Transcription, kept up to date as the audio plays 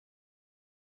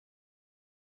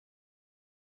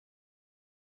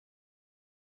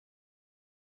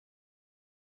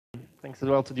Thanks as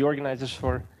well to the organizers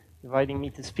for inviting me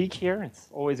to speak here. It's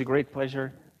always a great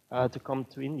pleasure to come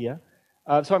to India.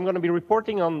 So I'm going to be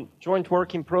reporting on joint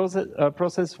working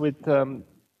process with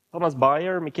Thomas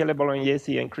Bayer, Michele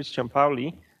Bolognesi, and Christian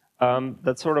Pauli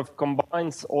that sort of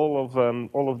combines all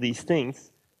of these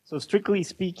things. So strictly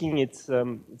speaking, it's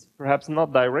perhaps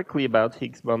not directly about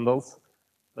Higgs bundles,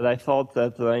 but I thought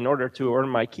that in order to earn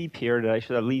my keep here, that I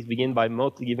should at least begin by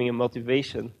giving a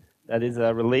motivation that is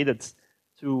related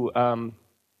to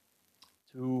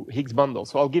Higgs bundles.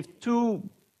 So I'll give two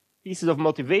pieces of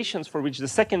motivations for which the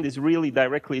second is really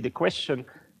directly the question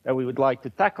that we would like to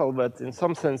tackle, but in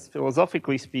some sense,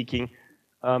 philosophically speaking,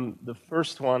 the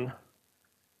first one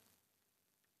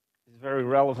is very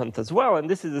relevant as well. And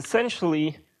this is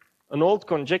essentially an old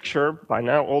conjecture, by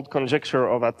now old conjecture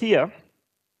of Atiyah.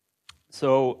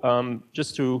 So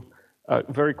just to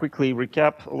very quickly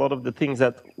recap a lot of the things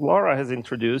that Laura has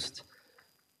introduced,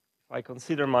 if I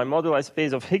consider my moduli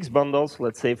space of Higgs bundles,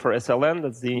 let's say for SLN,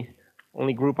 that's the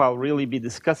only group I'll really be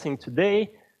discussing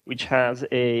today, which has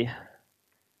the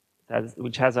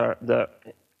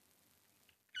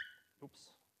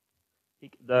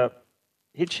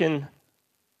Hitchin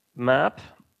map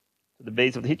to the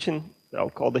base of the Hitchin, that I'll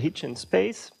call the Hitchin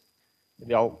space.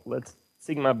 Maybe I'll let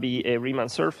sigma be a Riemann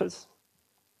surface.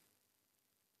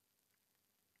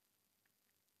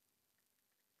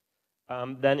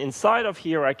 Then inside of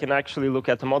here, I can actually look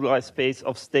at the moduli space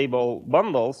of stable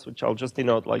bundles, which I'll just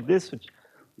denote like this, which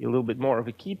will be a little bit more of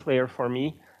a key player for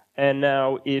me. And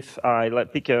now if I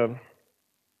pick a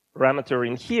parameter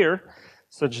in here,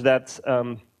 such that,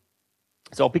 so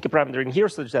I'll pick a parameter in here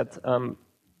such that the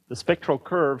spectral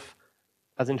curve,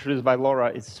 as introduced by Laura,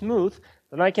 is smooth,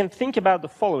 then I can think about the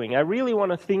following. I really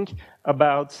want to think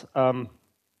about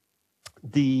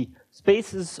the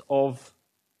spaces of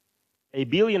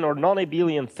abelian or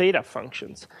non-abelian theta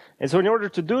functions. And so in order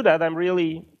to do that, I'm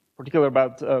really particular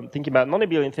about thinking about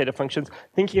non-abelian theta functions,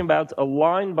 thinking about a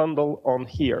line bundle on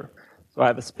here. So I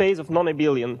have a space of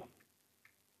non-abelian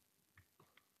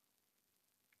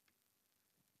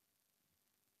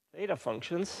theta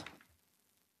functions.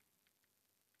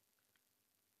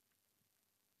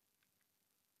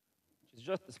 Which is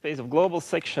just a space of global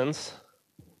sections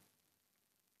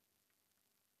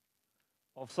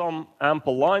of some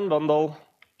ample line bundle,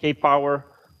 k power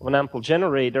of an ample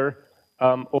generator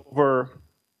over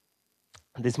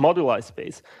this moduli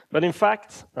space. But in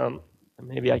fact,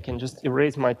 maybe I can just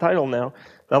erase my title now,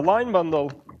 the line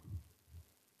bundle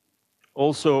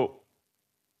also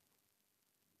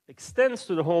extends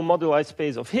to the whole moduli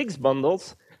space of Higgs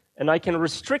bundles, and I can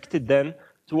restrict it then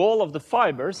to all of the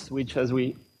fibers, which, as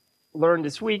we learned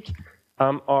this week,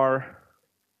 are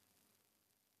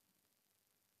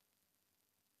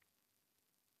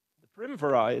Prym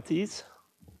varieties.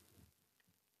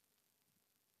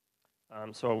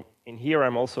 So in here,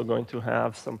 I'm also going to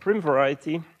have some Prym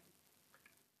variety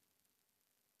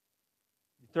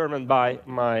determined by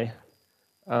my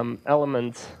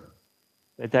element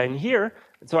that in here.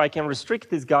 And so I can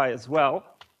restrict this guy as well.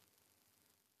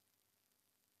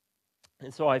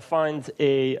 And so I find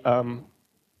a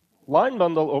line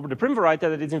bundle over the Prym variety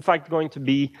that is in fact going to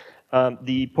be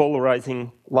the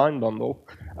polarizing line bundle.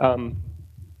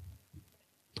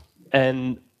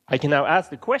 And I can now ask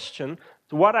the question,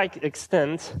 to what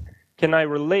extent can I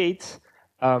relate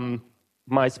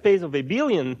my space of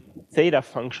abelian theta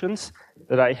functions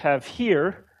that I have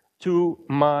here to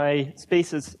my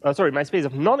spaces, my space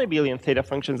of non-abelian theta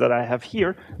functions that I have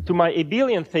here to my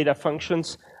abelian theta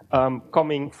functions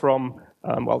coming from,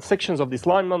 sections of this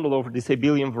line bundle over this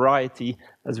abelian variety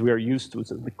as we are used to.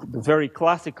 So the very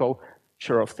classical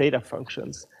picture of theta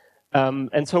functions.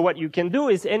 And so what you can do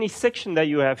is any section that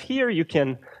you have here, you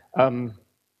can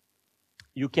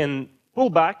pull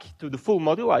back to the full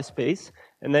moduli space,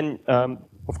 and then,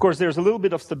 of course, there's a little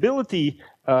bit of stability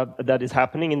that is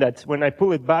happening in that when I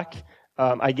pull it back,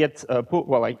 I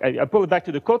pull it back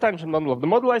to the cotangent bundle of the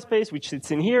moduli space, which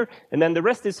sits in here, and then the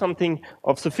rest is something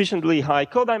of sufficiently high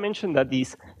codimension that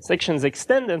these sections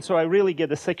extend, and so I really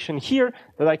get a section here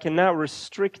that I can now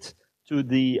restrict to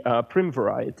the Prym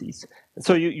varieties. And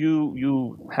so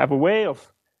you have a way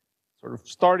of sort of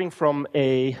starting from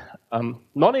a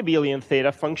non-abelian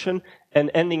theta function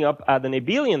and ending up at an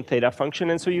abelian theta function.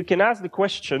 And so you can ask the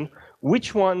question,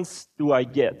 which ones do I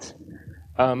get?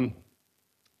 And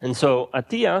so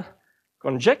Atiyah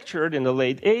conjectured in the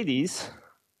late 80s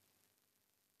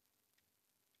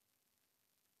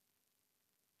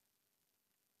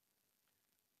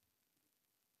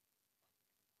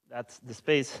that the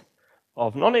space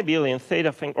of non-abelian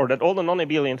theta or that all the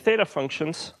non-abelian theta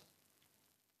functions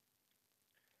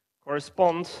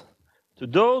correspond to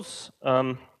those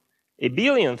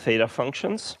abelian theta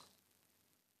functions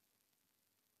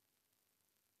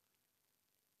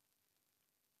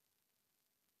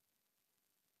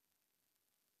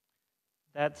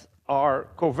that are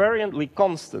covariantly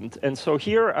constant. And so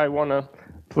here I want to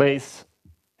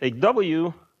take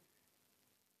W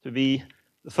to be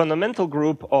the fundamental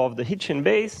group of the Hitchin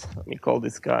base. Let me call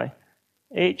this guy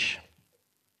H.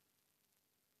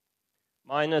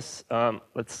 Minus,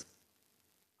 let's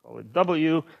call it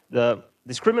W, the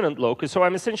discriminant locus. So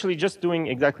I'm essentially just doing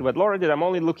exactly what Laura did. I'm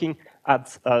only looking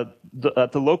at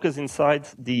the locus inside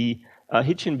the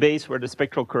Hitchin base where the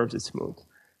spectral curves is smooth.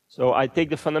 So I take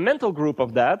the fundamental group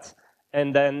of that,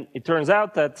 and then it turns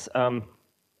out that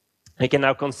I can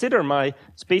now consider my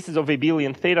spaces of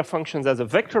abelian theta functions as a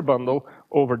vector bundle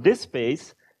over this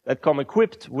space that come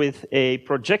equipped with a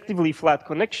projectively flat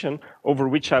connection, over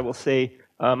which I will say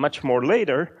much more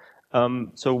later.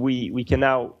 So we can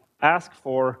now ask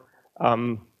for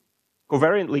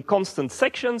covariantly constant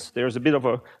sections. There's a bit of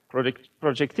a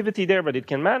projectivity there, but it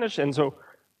can manage, and so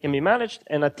can be managed.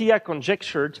 And Atiyah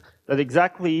conjectured that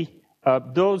exactly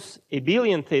those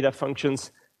abelian theta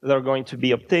functions that are going to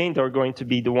be obtained are going to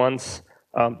be the ones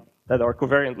that are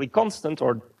covariantly constant,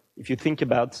 or if you think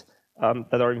about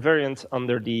that are invariant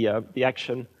under the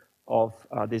action of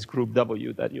this group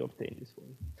W that you obtain this way.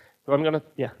 So I'm gonna,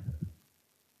 yeah.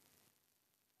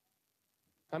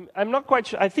 I'm not quite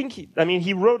sure. I think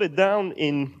he wrote it down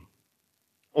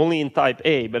only in type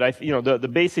A, but the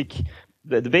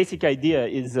basic idea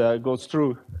is goes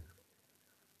through.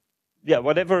 Yeah,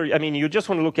 whatever. You just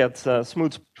want to look at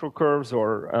smooth spectral curves,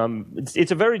 or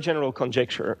it's a very general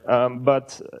conjecture.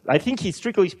 But I think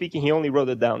strictly speaking, he only wrote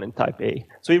it down in type A.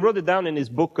 So he wrote it down in his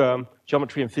book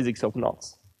Geometry and Physics of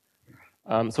Knots.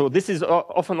 So this is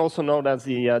often also known as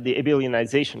the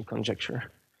abelianization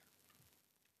conjecture.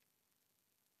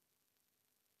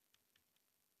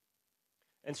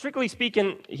 And strictly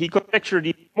speaking, he conjectured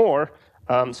even more.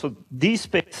 So these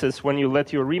spaces, when you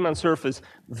let your Riemann surface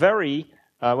vary,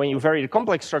 when you vary the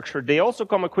complex structure, they also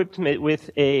come equipped with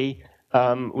a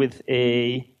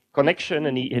connection,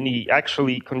 and he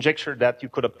actually conjectured that you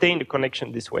could obtain the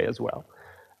connection this way as well.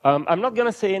 I'm not going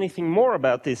to say anything more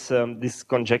about this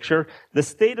conjecture. The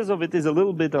status of it is a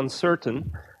little bit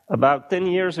uncertain. About 10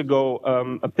 years ago,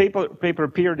 a paper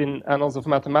appeared in Annals of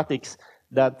Mathematics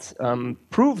that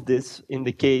proved this in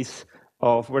the case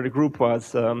of where the group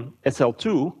was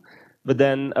SL2, but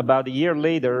then about a year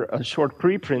later, a short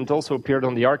preprint also appeared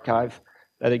on the archive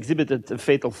that exhibited a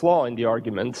fatal flaw in the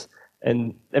argument,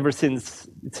 and ever since,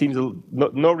 it seems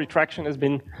no retraction has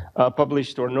been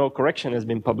published or no correction has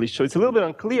been published. So it's a little bit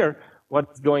unclear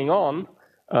what's going on.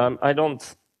 I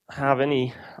don't have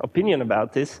any opinion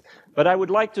about this, but I would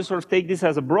like to sort of take this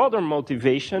as a broader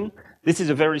motivation. This is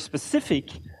a very specific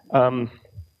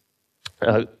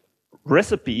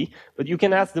recipe, but you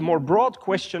can ask the more broad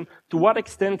question: to what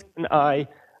extent can I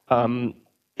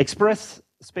express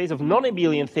space of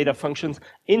non-abelian theta functions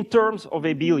in terms of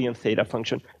abelian theta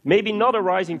function? Maybe not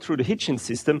arising through the Hitchin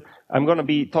system. I'm going to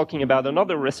be talking about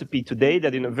another recipe today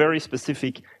that in a very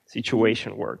specific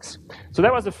situation works. So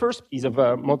that was the first piece of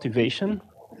motivation.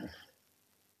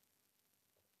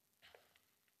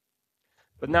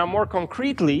 But now more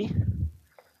concretely,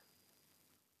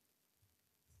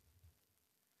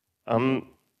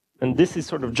 and this is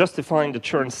sort of justifying the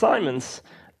Chern-Simons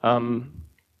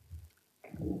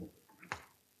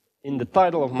in the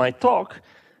title of my talk.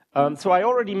 So I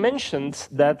already mentioned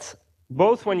that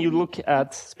both when you look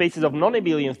at spaces of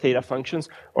non-abelian theta functions,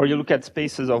 or you look at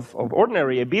spaces of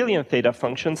ordinary abelian theta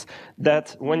functions,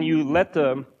 that when you let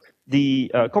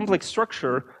the complex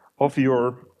structure of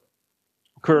your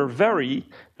curve vary,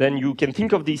 then you can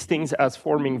think of these things as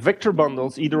forming vector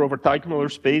bundles, either over Teichmuller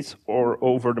space or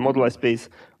over the moduli space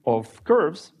of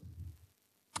curves.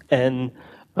 And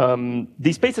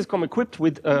these spaces come equipped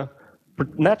with a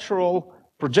natural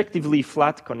projectively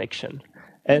flat connection.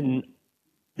 And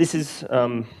this is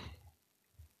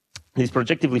these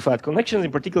projectively flat connections,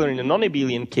 in particular in the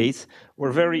non-abelian case,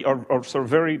 were very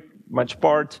much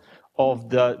part of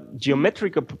the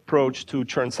geometric approach to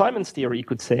Chern-Simons theory, you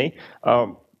could say.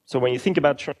 So when you think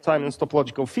about Chern-Simons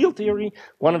topological field theory,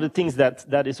 one of the things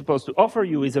that is supposed to offer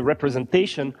you is a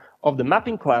representation of the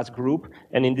mapping class group,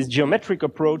 and in this geometric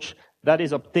approach, that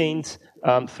is obtained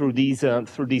through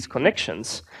these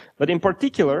connections. But in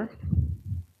particular,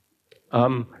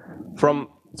 so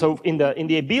in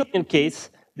the abelian case,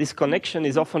 this connection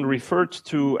is often referred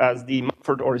to as the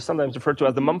Mumford, or is sometimes referred to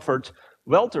as the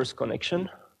Mumford-Welters connection.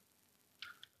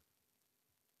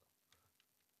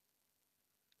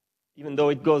 Even though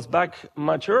it goes back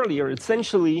much earlier,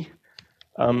 essentially,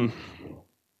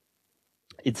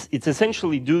 it's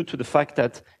essentially due to the fact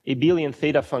that abelian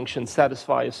theta functions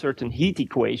satisfy a certain heat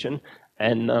equation,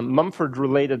 and Mumford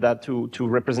related that to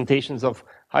representations of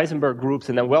Heisenberg groups,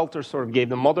 and then Welter sort of gave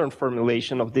the modern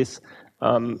formulation of this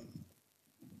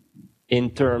in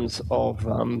terms of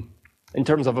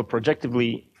a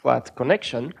projectively flat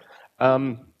connection.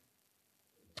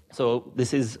 So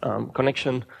this is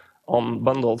connection on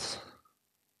bundles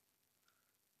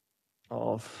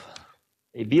of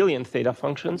abelian theta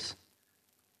functions.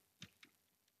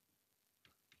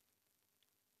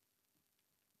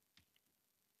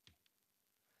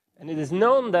 And it is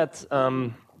known that it's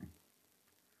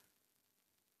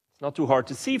not too hard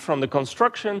to see from the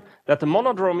construction that the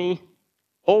monodromy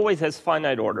always has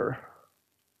finite order.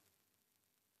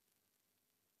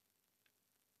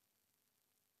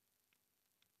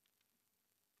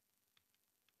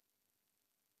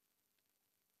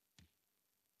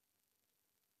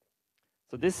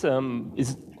 So this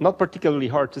is not particularly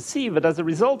hard to see, but as a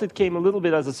result, it came a little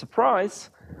bit as a surprise,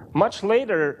 much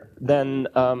later than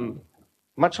after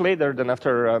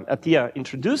Atiyah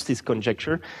introduced this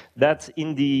conjecture, that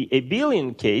in the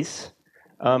abelian case,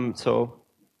 so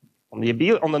on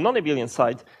the non-abelian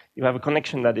side, you have a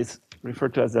connection that is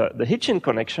referred to as the Hitchin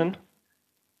connection.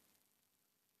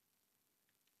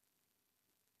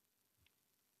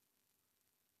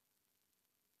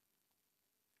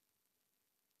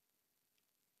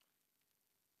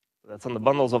 That's on the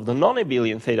bundles of the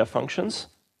non-abelian theta functions.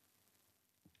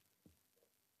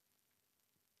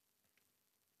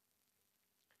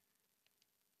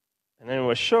 And then it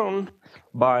was shown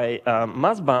by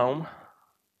Masbaum.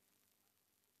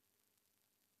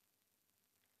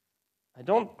 I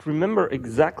don't remember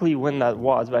exactly when that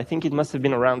was, but I think it must have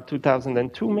been around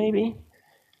 2002, maybe.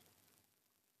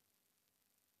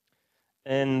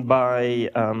 And by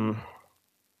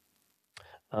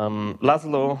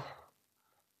Laszlo,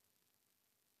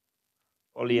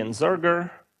 Oli, and Zerger,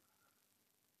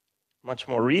 much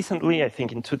more recently, I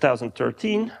think in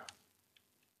 2013,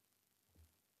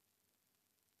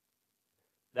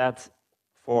 that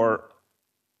for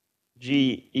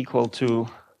G equal to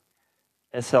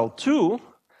SL2,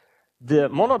 the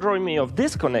monodromy of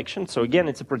this connection, so again,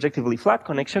 it's a projectively flat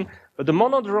connection, but the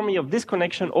monodromy of this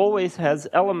connection always has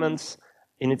elements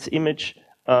in its image,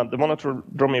 the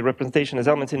monodromy representation has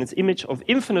elements in its image of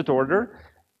infinite order,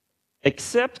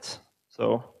 except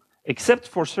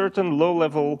for certain low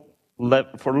level,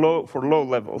 for low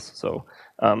levels. So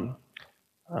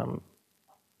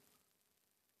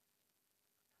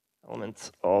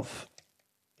elements of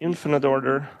infinite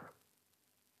order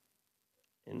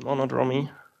in monodromy.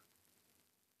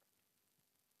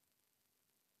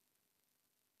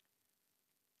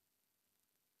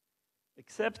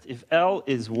 Except if L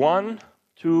is 1,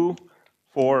 2,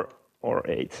 4, or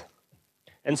 8.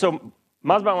 And so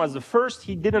Masbaum was the first.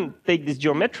 He didn't take this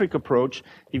geometric approach.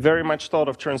 He very much thought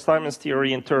of Chern-Simons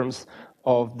theory in terms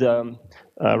of the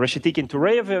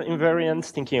Reshetikhin-Touret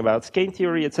invariance, thinking about skein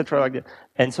theory, etc. like that.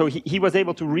 And so he was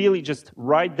able to really just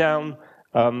write down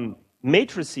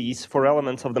matrices for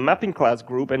elements of the mapping class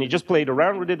group, and he just played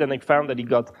around with it, and he found that he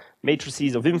got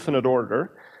matrices of infinite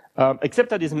order. Except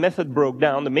that his method broke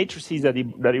down. The matrices that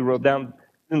he wrote down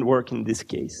didn't work in this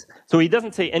case. So he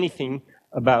doesn't say anything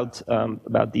about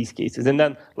these cases. And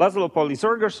then Laszlo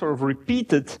Pauli-Zerger sort of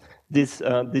repeated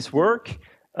this work,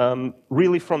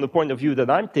 really from the point of view that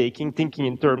I'm taking, thinking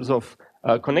in terms of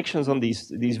connections on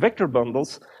these vector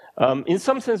bundles. In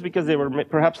some sense, because they were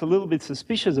perhaps a little bit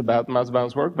suspicious about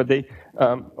Masbaum's work, but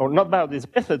or not about his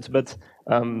methods, but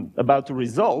about the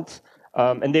results.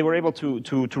 And they were able to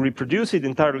reproduce it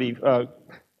entirely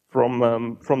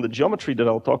from the geometry that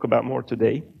I'll talk about more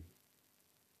today.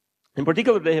 In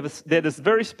particular, they have this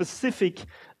very specific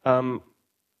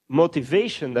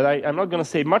motivation that I'm not going to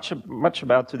say much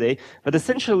about today, but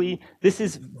essentially, this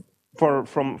is,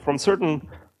 from certain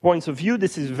points of view,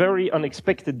 this is very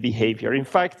unexpected behavior. In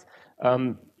fact,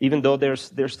 even though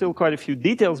there's still quite a few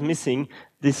details missing,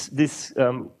 if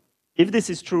this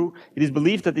is true, it is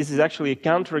believed that this is actually a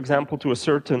counterexample to a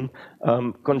certain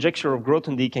conjecture of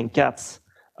Grothendieck and Katz,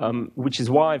 which is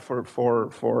why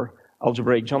for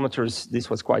algebraic geometers this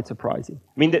was quite surprising.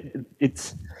 I mean,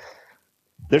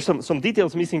 there's some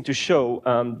details missing to show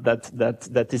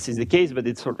that this is the case, but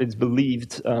it's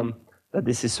believed that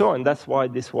this is so, and that's why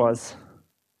this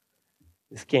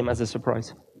came as a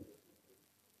surprise.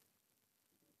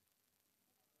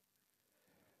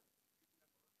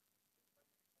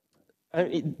 I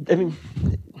mean,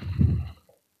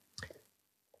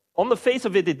 on the face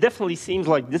of it, it definitely seems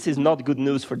like this is not good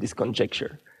news for this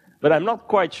conjecture. But I'm not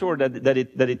quite sure that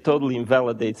it totally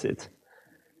invalidates it.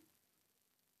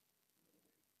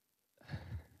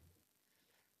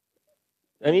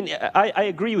 I mean, I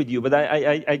agree with you, but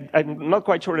I'm not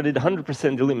quite sure that it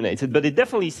 100% eliminates it. But it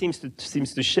definitely seems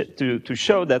to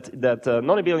show that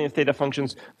non-abelian theta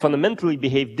functions fundamentally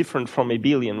behave different from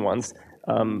abelian ones,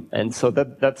 and so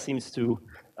that seems to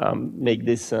make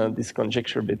this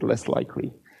conjecture a bit less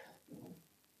likely.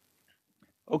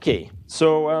 Okay,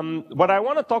 so what I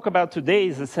want to talk about today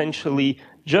is essentially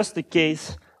just the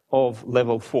case of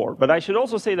level 4. But I should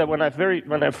also say that when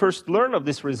I first learned of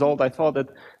this result, I thought that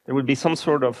there would be some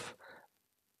sort of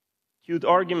cute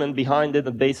argument behind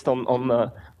it based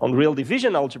on real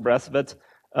division algebras. But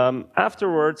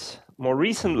afterwards, more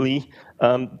recently,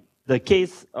 the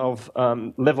case of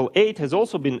level 8 has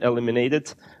also been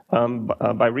eliminated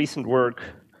by recent work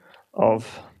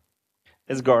of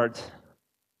Esgaard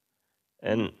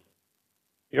and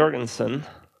Jorgensen,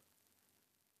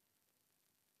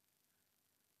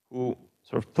 who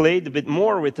sort of played a bit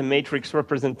more with the matrix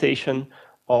representation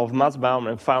of Massbaum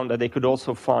and found that they could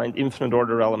also find infinite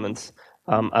order elements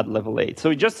at level 8. So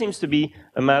it just seems to be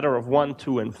a matter of 1,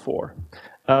 2, and 4.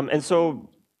 And so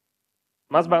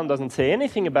Massbaum doesn't say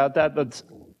anything about that, but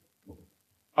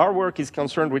our work is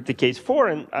concerned with the case 4,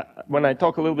 and when I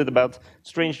talk a little bit about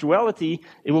strange duality,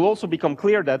 it will also become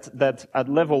clear that at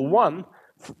level 1,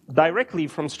 directly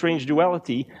from strange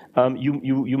duality,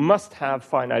 you must have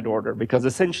finite order, because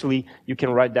essentially you can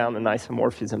write down an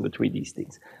isomorphism between these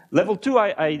things. Level 2,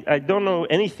 I don't know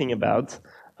anything about.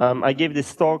 I gave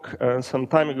this talk some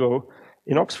time ago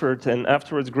in Oxford, and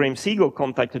afterwards Graham Siegel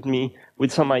contacted me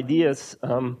with some ideas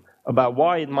about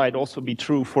why it might also be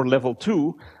true for level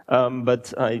 2,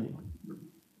 but I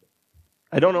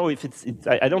don't know if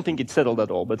I don't think it's settled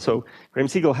at all. But so Graham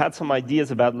Siegel had some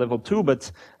ideas about level 2,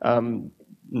 but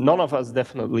none of us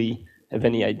definitely have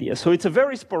any idea. So it's a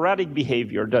very sporadic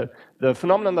behavior. The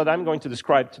phenomenon that I'm going to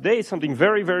describe today is something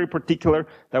very, very particular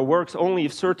that works only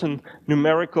if certain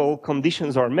numerical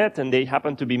conditions are met, and they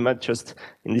happen to be met just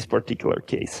in this particular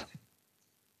case.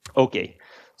 Okay.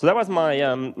 So that was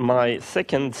my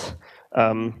second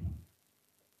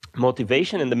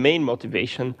motivation, and the main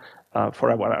motivation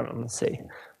for what I want to say.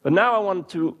 But now I want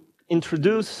to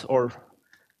introduce or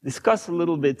discuss a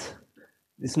little bit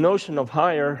this notion of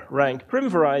higher rank Prym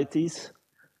varieties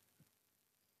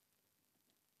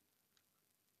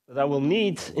that I will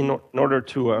need in order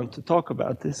to talk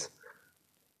about this.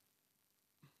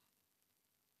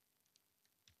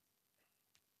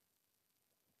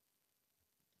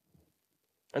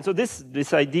 And so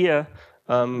this idea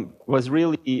was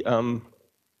really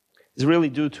is really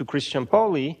due to Christian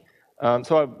Pauli.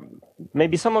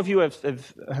 Maybe some of you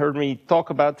have heard me talk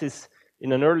about this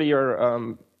in an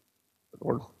earlier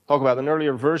or talk about an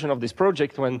earlier version of this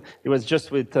project when it was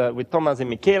just with Thomas and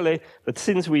Michele. But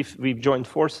since we've joined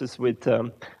forces with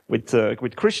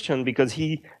Christian, because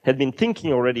he had been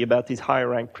thinking already about these higher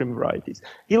rank Prym varieties.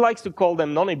 He likes to call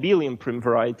them non-abelian Prym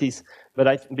varieties,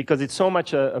 but because it's so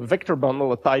much a vector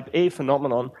bundle, a type A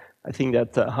phenomenon, I think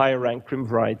that higher rank Prym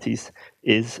varieties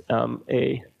is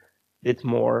a bit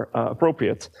more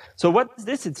appropriate. So what is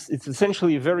this? It's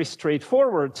essentially a very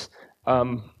straightforward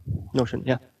notion.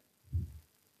 Yeah.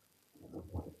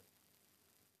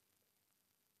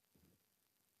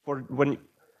 For when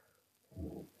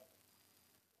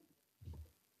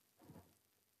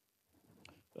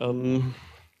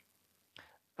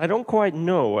I don't quite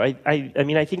know. I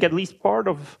mean, I think at least part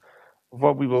of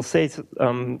what we will say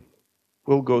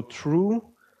will go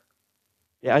true.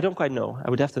 Yeah, I don't quite know.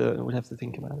 I would have to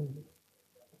think about it.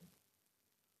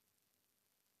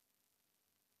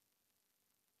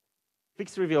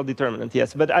 Fixed trivial determinant,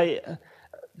 yes, but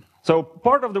so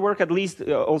part of the work at least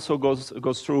also goes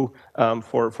through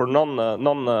for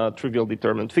non-trivial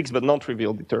determinant, fixed but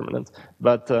non-trivial determinant.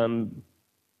 But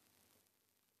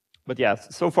yeah,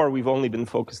 so far we've only been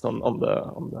focused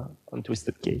on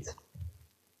twisted case.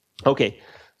 Okay,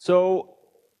 so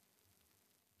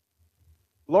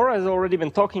Laura has already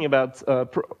been talking about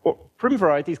Prym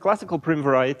varieties, classical Prym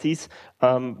varieties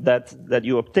that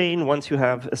you obtain once you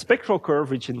have a spectral curve,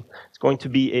 which is going to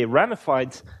be a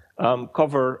ramified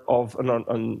cover of a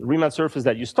Riemann surface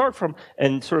that you start from,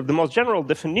 and sort of the most general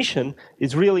definition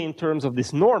is really in terms of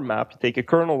this norm map. You take a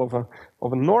kernel of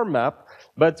a norm map,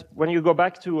 but when you go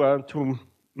back to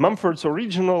Mumford's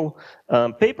original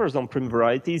papers on Prym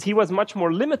varieties, he was much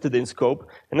more limited in scope,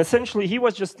 and essentially he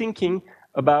was just thinking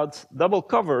about double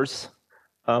covers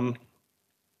of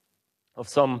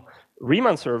some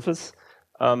Riemann surface.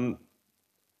 So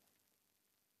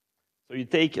you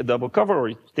take a double cover, or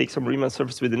you take some Riemann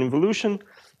surface with an involution,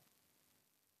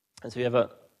 and so you have a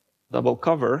double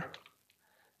cover.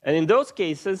 And in those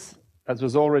cases, as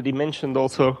was already mentioned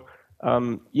also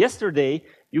yesterday,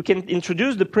 you can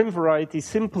introduce the Prym variety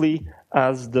simply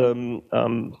as the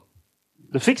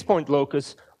fixed point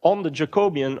locus on the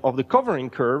Jacobian of the covering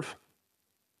curve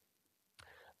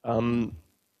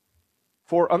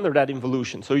for under that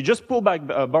involution. So you just pull back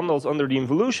bundles under the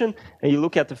involution, and you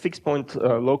look at the fixed point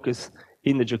locus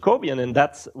in the Jacobian, and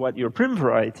that's what your Prym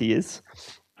variety is.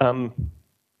 And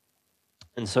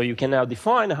so you can now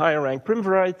define a higher rank Prym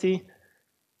variety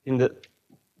in the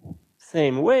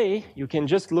same way. You can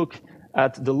just look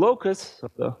at the locus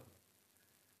of the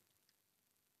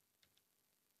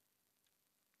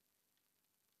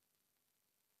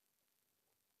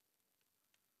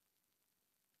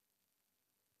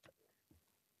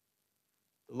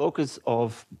locus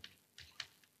of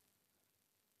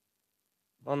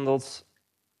bundles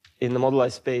in the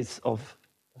moduli space of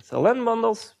SLN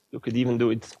bundles. You could even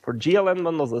do it for GLN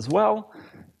bundles as well,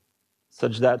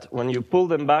 such that when you pull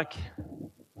them back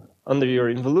under your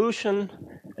involution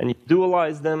and you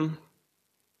dualize them,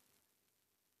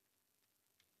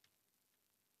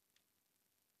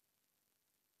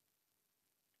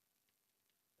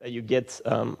 you get,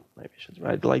 maybe I should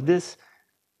write it like this,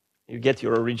 you get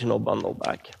your original bundle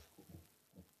back.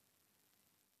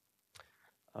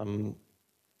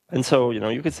 And so,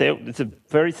 you could say it's a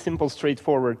very simple,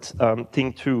 straightforward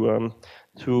thing to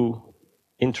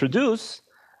introduce.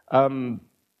 I'm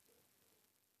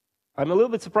a little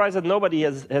bit surprised that nobody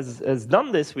has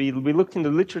done this. We looked in the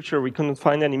literature, we couldn't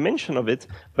find any mention of it,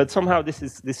 but somehow this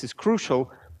is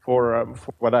crucial for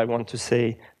what I want to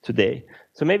say today.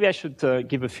 So maybe I should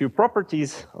give a few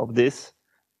properties of this.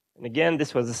 And again,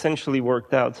 this was essentially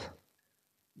worked out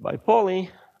by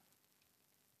Pauli.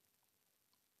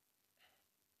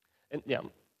 And yeah.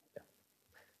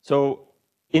 So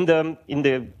in the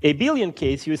abelian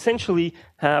case, you essentially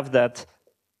have that,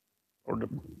 or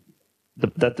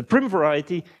that the Prym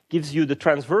variety gives you the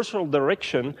transversal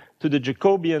direction to the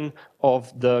Jacobian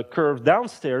of the curve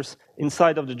downstairs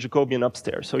inside of the Jacobian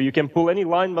upstairs. So you can pull any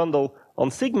line bundle on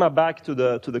sigma back to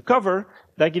the cover.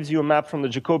 That gives you a map from the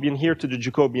Jacobian here to the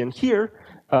Jacobian here.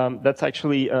 That's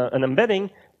actually an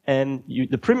embedding. And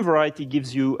the Prym variety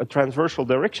gives you a transversal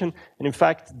direction. And in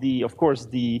fact, of course,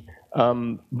 the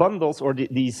bundles, or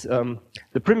the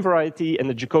Prym variety and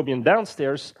the Jacobian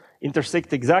downstairs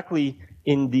intersect exactly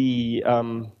in the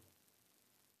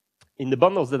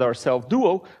bundles that are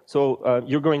self-dual. So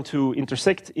you're going to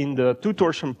intersect in the two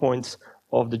torsion points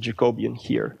of the Jacobian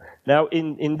here. Now,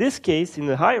 in this case, in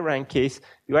the higher rank case,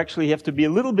 you actually have to be a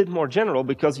little bit more general,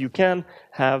 because you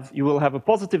will have a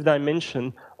positive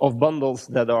dimension of bundles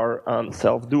that are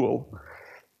self-dual.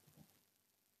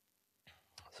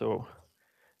 So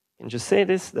I can just say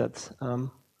this, that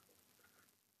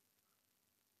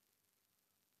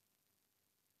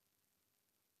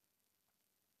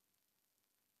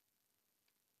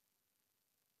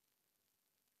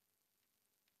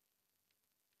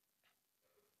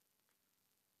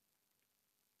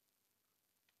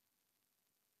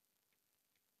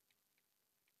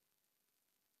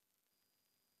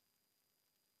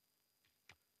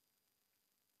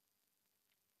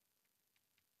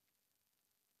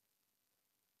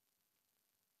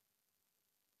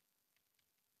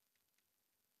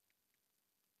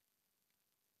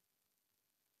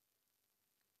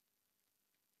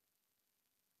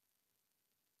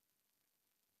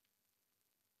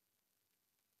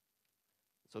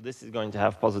so this is going to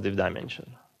have positive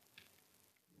dimension.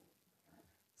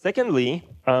 Secondly,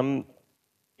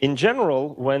 in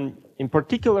general, in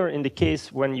particular in the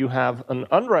case when you have an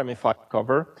unramified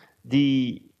cover,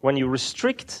 when you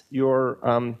restrict your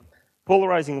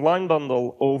polarizing line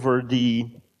bundle over the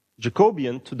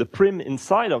Jacobian to the Prym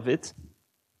inside of it,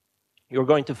 you're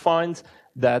going to find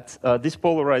that this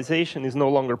polarization is no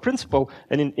longer principal.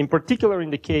 And in particular in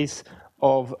the case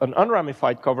of an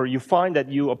unramified cover, you find that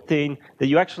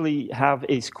you actually have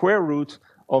a square root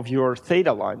of your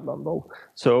theta line bundle.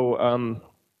 So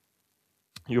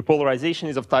your polarization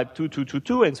is of type 2, 2, 2,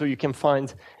 2, and so you can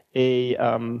find a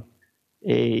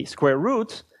square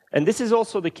root. And this is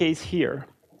also the case here.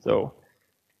 So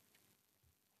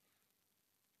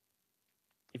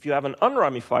if you have an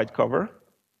unramified cover,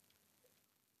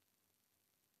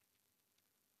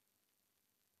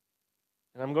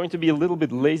 and I'm going to be a little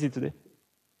bit lazy today.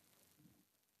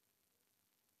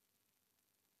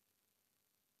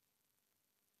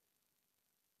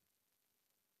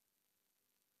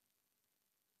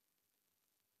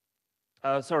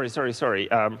 Sorry.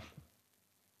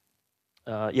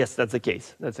 Yes, that's the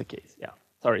case. That's the case. Yeah.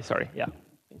 Sorry. Yeah.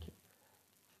 Thank you.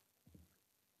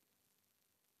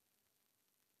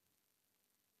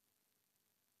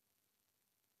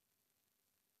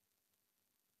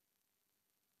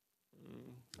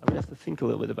 I have to think a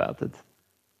little bit about it.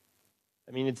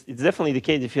 I mean, it's definitely the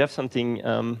case if you have something.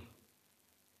 Yeah,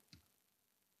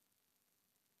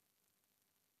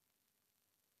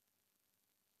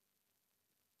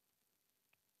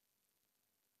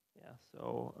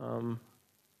 so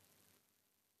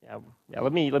yeah.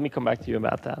 Let me come back to you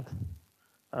about that.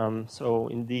 So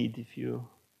indeed, if you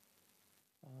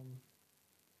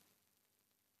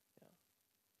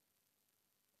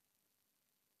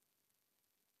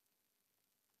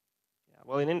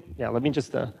well, let me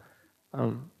just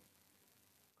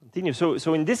continue.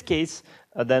 So in this case,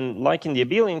 then like in the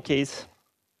abelian case,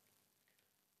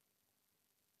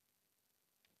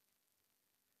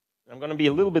 I'm going to be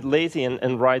a little bit lazy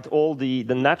and write all the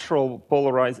natural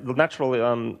polarized, the natural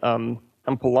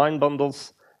ample line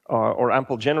bundles or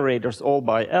ample generators all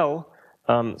by L.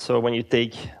 So when you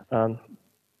take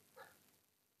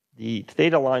the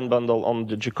theta line bundle on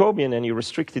the Jacobian and you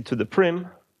restrict it to the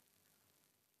Prym,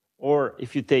 or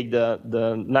if you take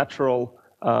the natural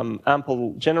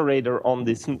ample generator on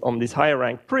this higher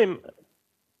rank Prym,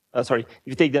 if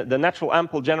you take the natural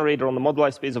ample generator on the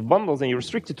moduli space of bundles and you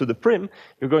restrict it to the Prym,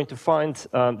 you're going to find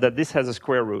that this has a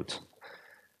square root.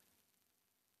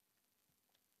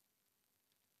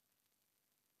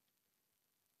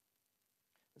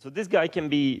 So this guy can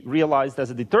be realized as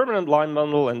a determinant line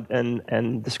bundle,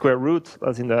 and the square root,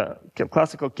 as in the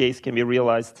classical case, can be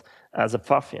realized as a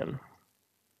Pfaffian.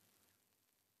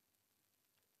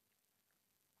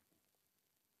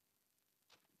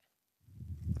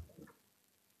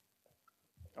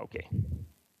 Okay.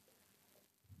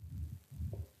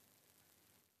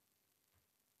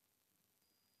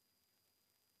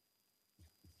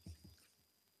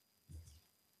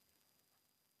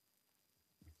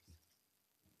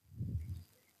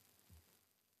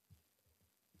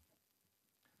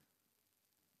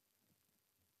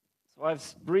 So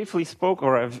I've briefly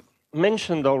I've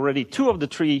mentioned already two of the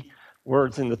three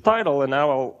words in the title, and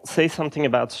now I'll say something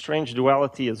about strange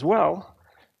duality as well,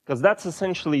 because that's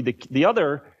essentially the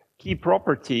other key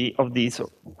property of these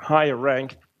higher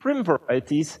rank Prym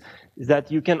varieties, is that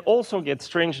you can also get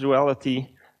strange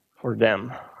duality for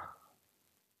them.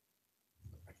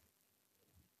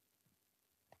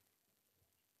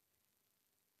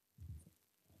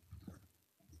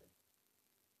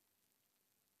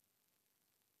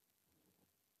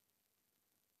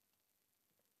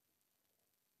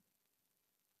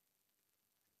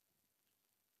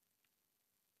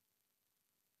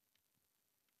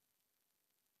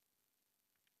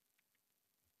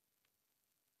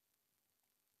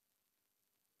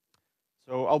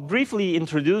 So I'll briefly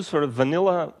introduce sort of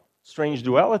vanilla strange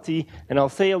duality, and I'll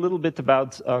say a little bit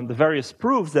about the various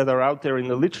proofs that are out there in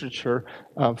the literature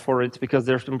for it, because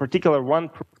there's in particular one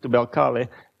proof to Belkale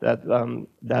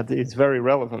that is very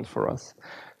relevant for us.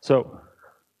 So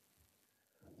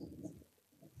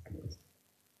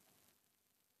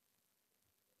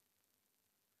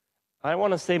I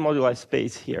want to say moduli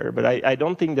space here, but I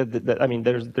don't think that I mean,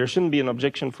 there shouldn't be an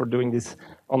objection for doing this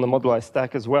on the moduli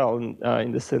stack as well,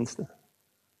 in the sense that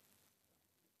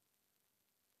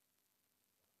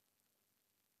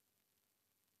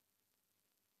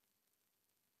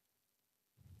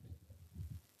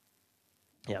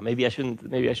yeah, maybe I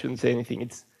shouldn't say anything.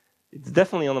 It's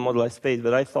definitely on the moduli space,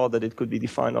 but I thought that it could be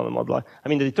defined on the moduli. I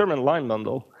mean, the determinant line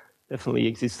bundle definitely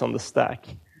exists on the stack.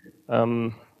 Yeah.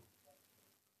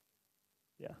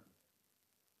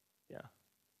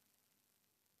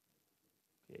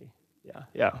 Okay.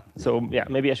 Yeah. So yeah,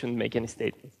 maybe I shouldn't make any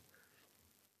statements.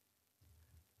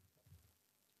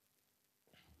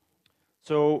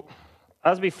 So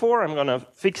as before, I'm going to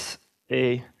fix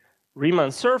a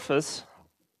Riemann surface.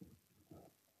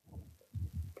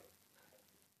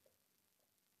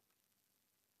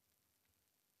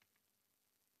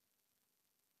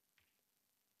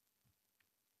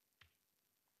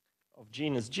 Of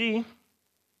genus G.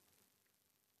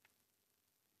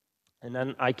 And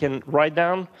then I can write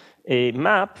down a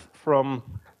map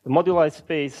from the moduli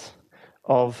space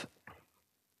of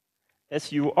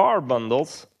SUR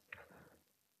bundles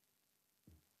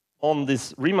on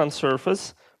this Riemann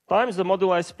surface times the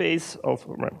moduli space of,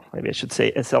 maybe I should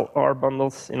say SLR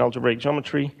bundles in algebraic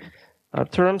geometry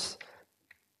terms,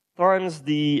 times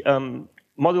the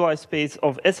moduli space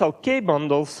of SLK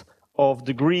bundles of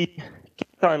degree k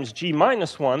times G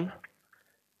minus 1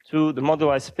 to the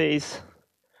moduli space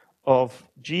of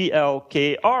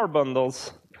GLKR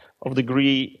bundles of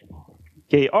degree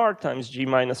KR times G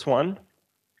minus 1,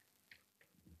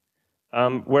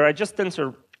 where I just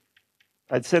tensor,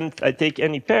 I take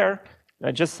any pair, and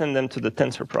I just send them to the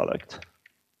tensor product.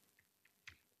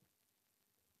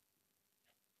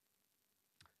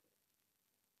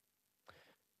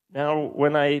 Now,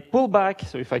 when I pull back,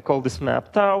 so if I call this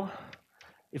map tau,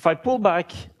 if I pull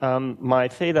back my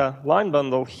theta line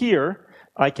bundle here,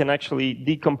 I can actually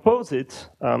decompose it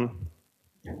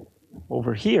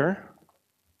over here.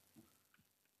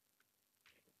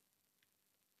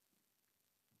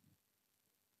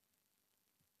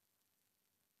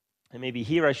 And maybe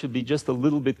here I should be just a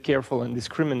little bit careful and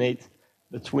discriminate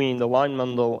between the line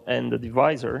bundle and the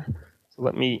divisor. So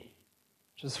let me,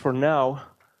 just for now,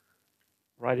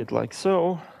 write it like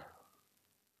so.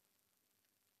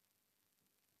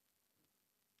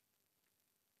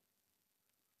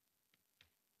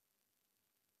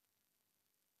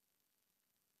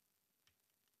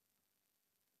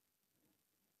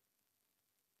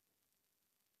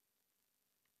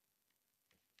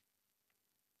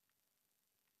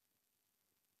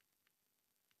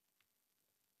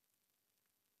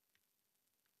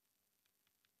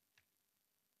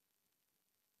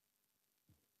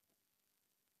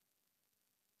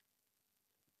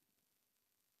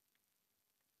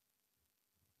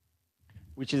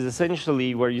 Which is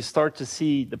essentially where you start to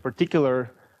see the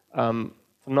particular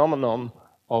phenomenon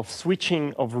of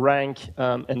switching of rank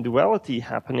and duality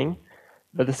happening.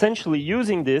 But essentially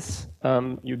using this,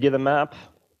 you get a map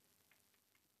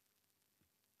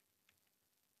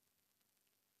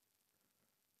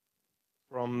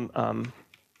from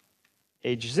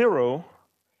H0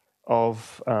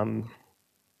 of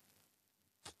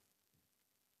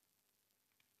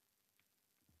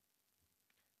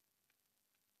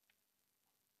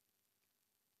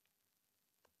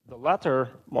the latter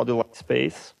moduli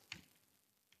space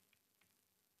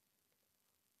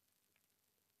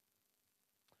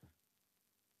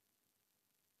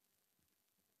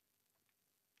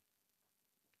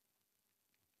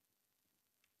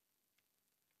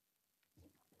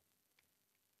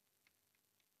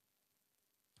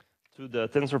to the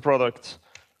tensor product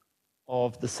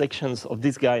of the sections of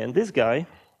this guy and this guy.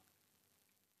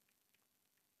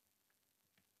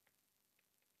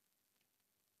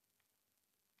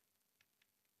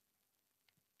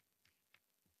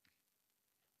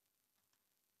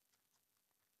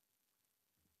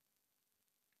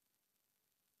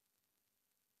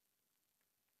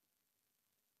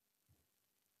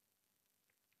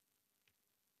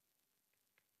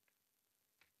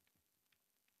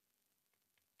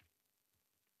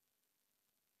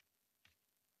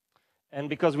 And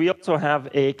because we also have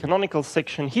a canonical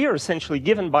section here, essentially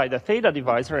given by the theta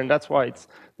divisor, and that's why it's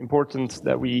important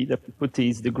that we put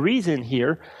these degrees in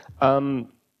here,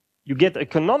 you get a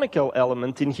canonical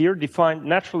element in here,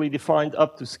 naturally defined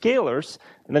up to scalars,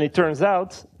 and then it turns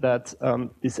out that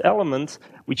this element,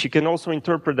 which you can also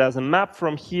interpret as a map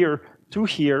from here to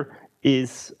here,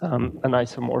 is an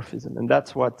isomorphism, and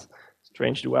that's what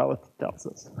strange duality tells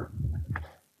us.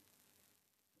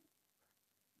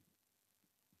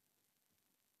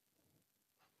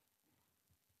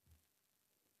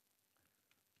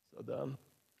 So the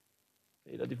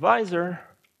theta divisor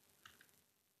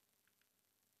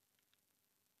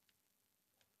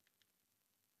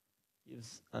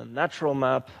gives a natural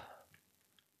map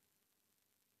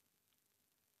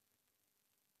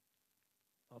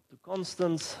up to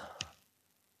constants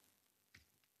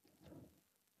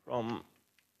from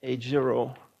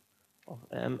H0 of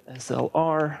M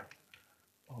SLR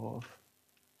of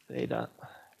theta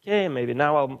k. Maybe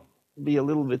now I'll be a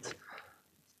little bit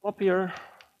sloppier.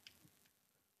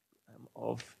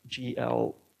 Of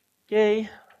GLK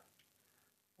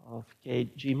of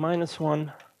KG minus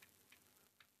 1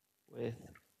 with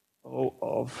O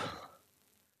of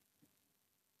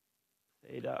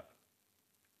theta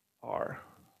R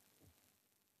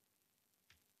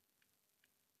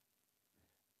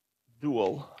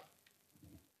dual.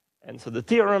 And so the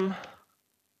theorem,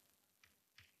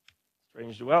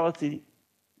 strange duality,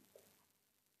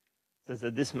 says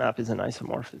that this map is an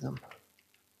isomorphism.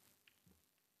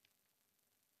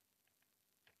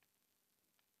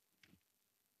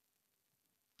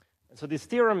 So this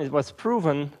theorem was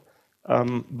proven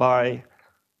by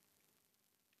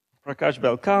Prakash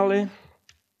Belkali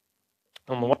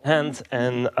on the one hand,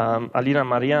 and Alina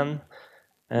Marian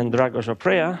and Drago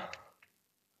Joprea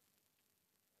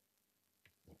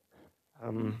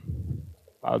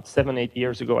about 7-8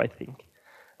 years ago, I think.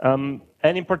 And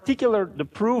in particular, the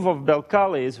proof of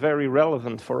Belkali is very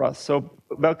relevant for us. So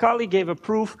Belkali gave a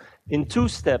proof in 2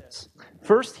 steps.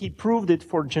 First, he proved it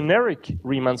for generic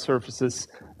Riemann surfaces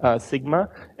sigma,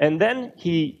 and then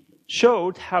he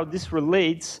showed how this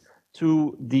relates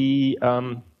to the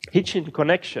Hitchin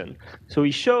connection. So he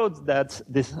showed that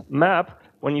this map,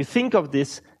 when you think of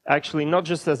this actually not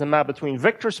just as a map between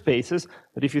vector spaces,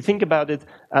 but if you think about it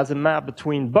as a map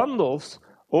between bundles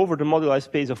over the moduli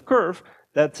space of curve,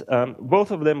 that both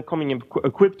of them coming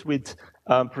equipped with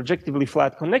projectively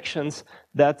flat connections,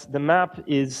 that the map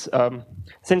is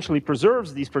essentially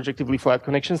preserves these projectively flat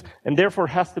connections and therefore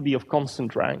has to be of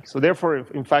constant rank. So therefore,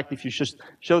 in fact, if you just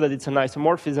show that it's an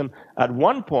isomorphism at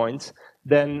one point,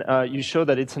 then you show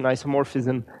that it's an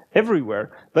isomorphism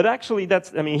everywhere. But actually,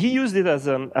 he used it as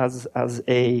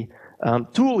a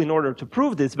tool in order to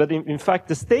prove this, but in fact,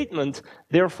 the statement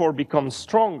therefore becomes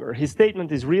stronger. His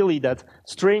statement is really that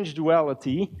strange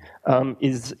duality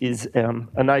is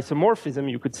an isomorphism,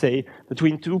 you could say,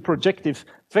 between two projective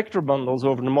vector bundles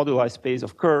over the moduli space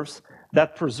of curves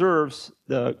that preserves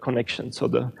the connection. So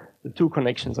the two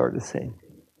connections are the same.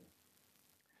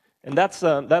 And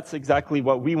that's exactly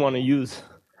what we want to use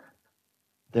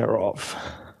thereof.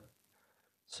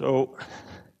 So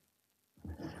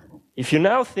if you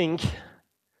now think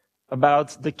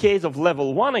about the case of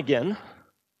level 1 again,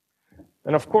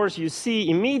 then of course you see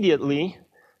immediately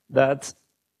that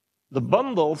the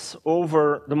bundles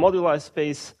over the moduli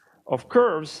space of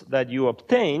curves that you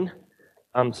obtain,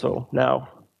 so now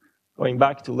going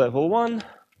back to level 1,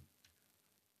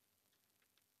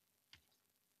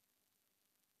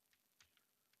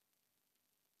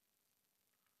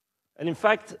 and in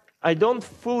fact, I don't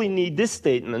fully need this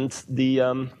statement.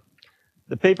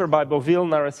 The paper by Beauville,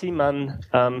 Narasimhan,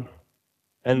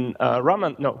 and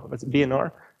Raman, no, it's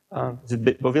BNR. Is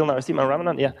it Beauville, Narasimhan,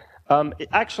 Ramanan? Yeah. It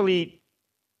actually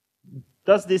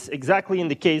does this exactly in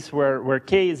the case where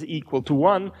k is equal to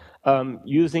 1,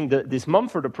 using this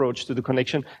Mumford approach to the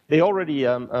connection. They already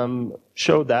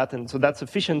showed that, and so that's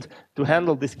sufficient to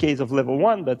handle this case of level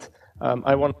 1, but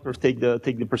I want to take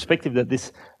the perspective that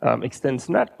this extends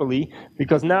naturally,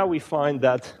 because now we find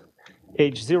that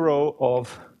H0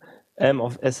 of M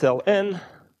of SLN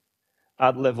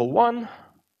at level 1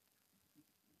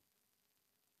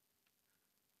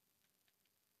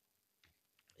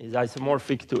 is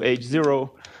isomorphic to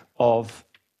H0 of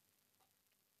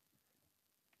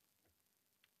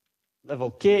level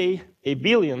k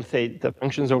abelian theta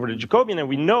functions over the Jacobian, and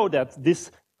we know that this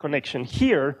connection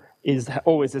here is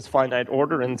always this finite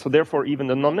order, and so therefore even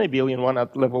the non-abelian one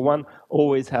at level 1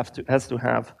 always has to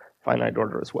have finite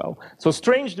order as well. So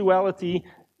strange duality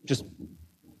just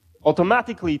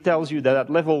automatically tells you that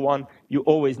at level 1 you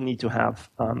always need to have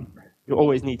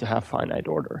finite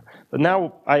order. But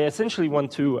now I essentially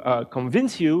want to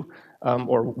convince you,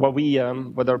 or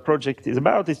what our project is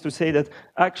about, is to say that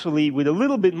actually with a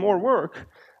little bit more work,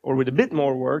 or with a bit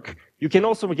more work, you can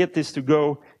also get this to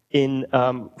go in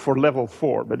for level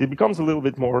 4, but it becomes a little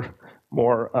bit more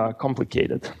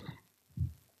complicated.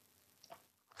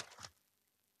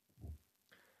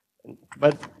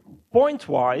 But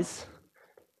point-wise,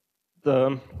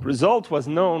 the result was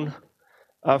known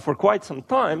for quite some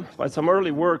time by some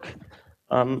early work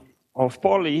of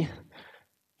Pauli,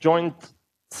 joined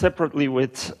separately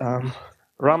with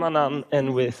Ramanan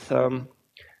and with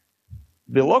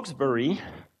Bill Oxbury,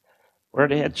 where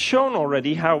they had shown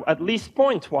already how, at least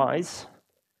point-wise,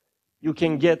 you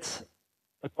can get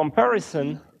a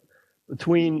comparison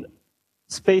between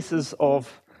spaces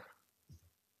of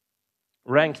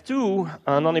rank 2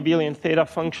 non-abelian theta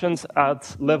functions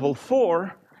at level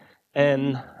 4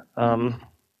 and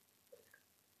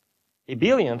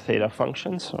abelian theta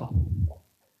functions.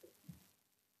 So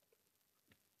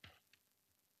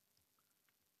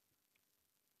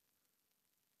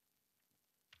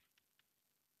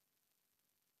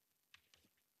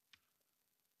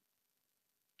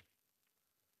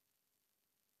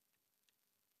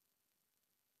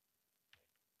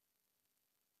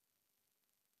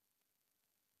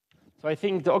I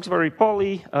think the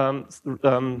Oxbury-Pauli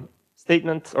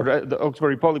statement, or the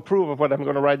Oxbury-Pauli proof of what I'm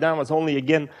going to write down, was only,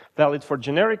 again, valid for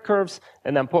generic curves.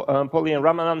 And then Pauli and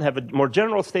Ramanan have a more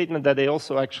general statement that they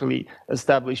also actually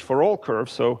establish for all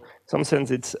curves. So in some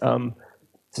sense, it's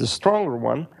a stronger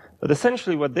one. But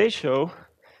essentially what they show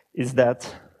is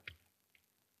that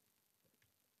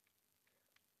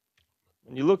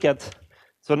when you look at,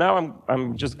 so now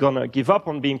I'm just going to give up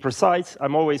on being precise.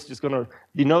 I'm always just going to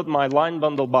denote my line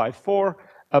bundle by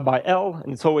L,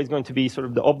 and it's always going to be sort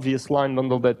of the obvious line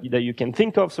bundle that you can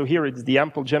think of. So here it's the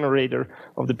ample generator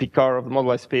of the Picard of the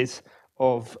moduli space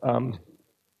of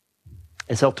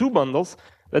SL2 bundles.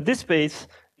 But this space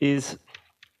is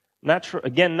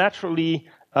naturally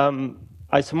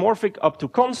isomorphic up to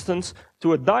constants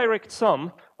to a direct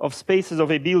sum of spaces of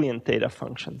abelian theta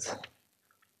functions.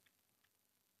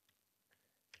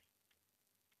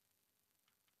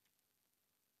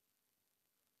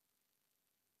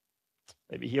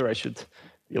 Maybe here I should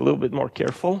be a little bit more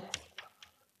careful.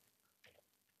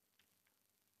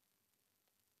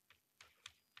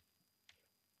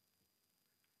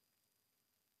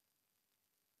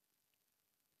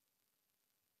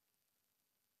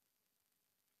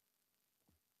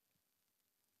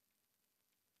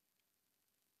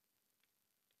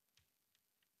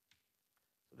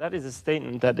 that is a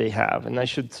statement that they have, and I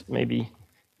should maybe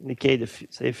indicate,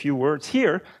 say a few words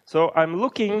here. So I'm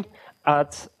looking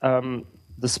at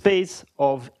the space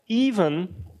of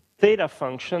even theta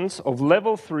functions of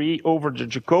level 3 over the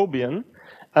Jacobian,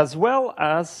 as well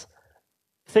as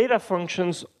theta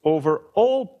functions over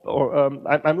all,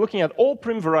 I'm looking at all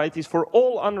Prym varieties for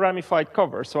all unramified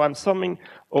covers. So I'm summing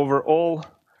over all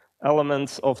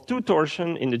elements of 2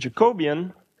 torsion in the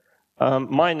Jacobian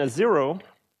minus 0.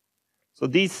 So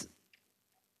these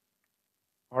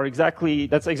are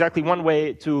that's exactly one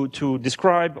way to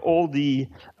describe all the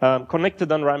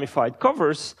connected unramified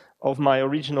covers of my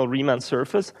original Riemann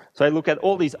surface. So I look at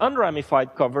all these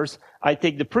unramified covers, I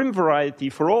take the Prym variety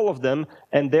for all of them,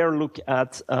 and there look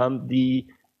at the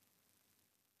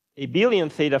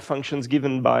abelian theta functions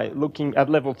given by looking at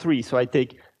level 3. So I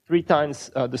take 3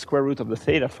 times the square root of the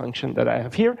theta function that I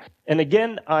have here. And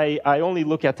again, I only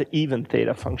look at the even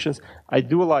theta functions. I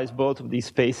dualize both of these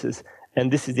spaces, and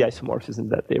this is the isomorphism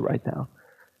that they write down.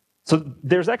 So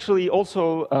there's actually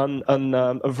also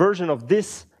a version of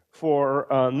this for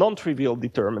non-trivial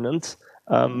determinants,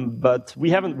 but we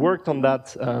haven't worked on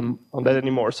that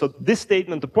anymore. So this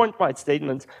statement, the point-wide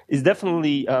statement, is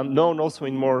definitely known also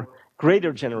in more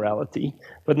greater generality.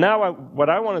 But now what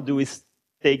I want to do is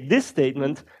take this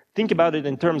statement, think about it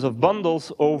in terms of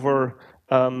bundles over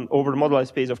the moduli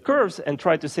space of curves, and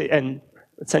try to say, and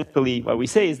essentially what we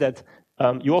say is that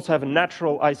you also have a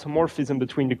natural isomorphism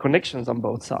between the connections on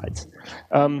both sides.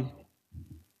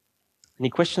 Any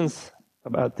questions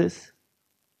about this?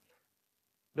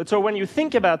 But so when you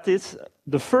think about this,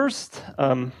 the first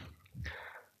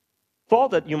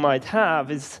thought that you might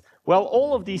have is, well,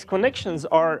 all of these connections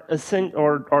are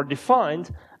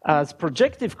defined as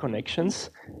projective connections,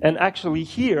 and actually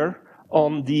here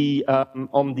on the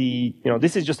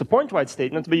this is just a point-wide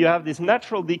statement, but you have this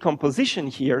natural decomposition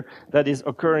here that is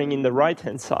occurring in the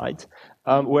right-hand side,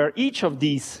 where each of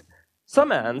these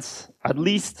summands, at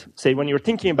least, say, when you're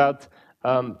thinking about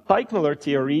Teichmuller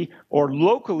theory, or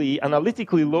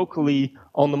analytically locally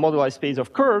on the moduli space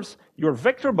of curves, your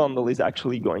vector bundle is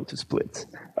actually going to split.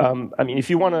 I mean, if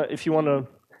you want to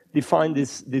define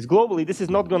this globally, this is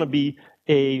not going to be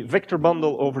a vector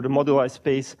bundle over the moduli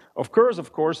space of curves,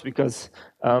 of course, because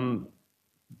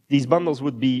these bundles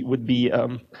would be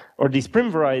or these Prym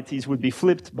varieties would be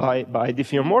flipped by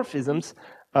diffeomorphisms.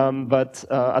 But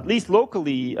at least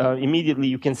locally, immediately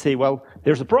you can say, well,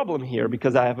 there's a problem here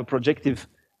because I have a projective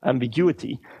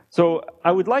ambiguity. So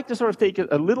I would like to sort of take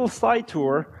a little side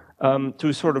tour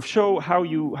to sort of show how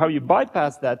you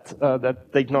bypass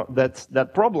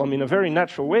that problem in a very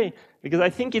natural way, because I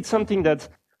think it's something that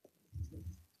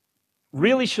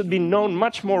really should be known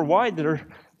much more wider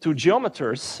to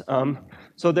geometers.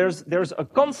 So there's a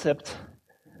concept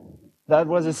that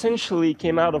was essentially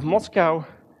came out of Moscow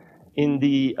in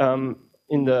the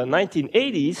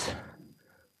 1980s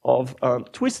of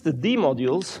twisted D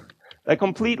modules that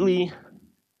completely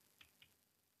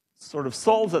sort of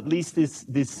solves at least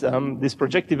this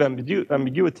projective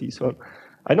ambiguity. So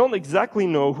I don't exactly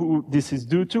know who this is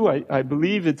due to. I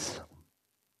believe it's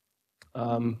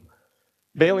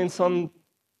Bailinson,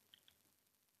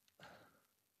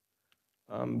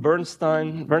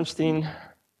 Bernstein,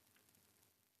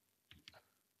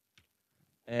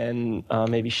 and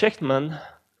maybe Schechtman.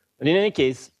 But in any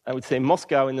case, I would say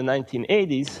Moscow in the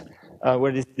 1980s,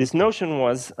 where this notion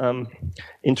was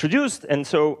introduced. And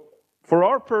so for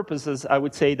our purposes, I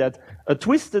would say that a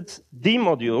twisted D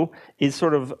module is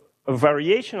sort of a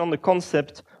variation on the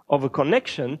concept of a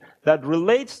connection that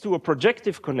relates to a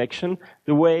projective connection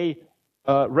the way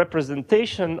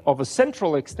representation of a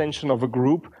central extension of a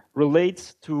group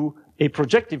relates to a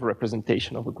projective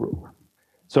representation of a group.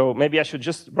 So maybe I should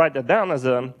just write that down as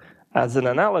an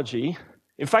analogy.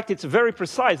 In fact, it's a very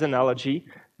precise analogy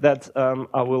that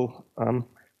I will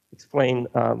explain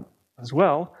as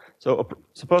well. So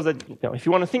suppose that if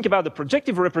you want to think about the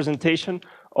projective representation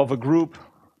of a group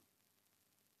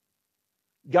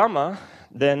gamma,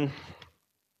 then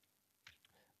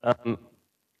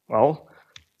well,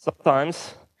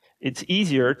 sometimes it's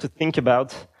easier to think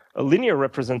about a linear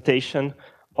representation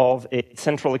of a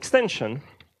central extension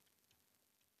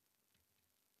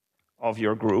of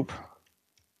your group.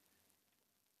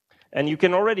 And you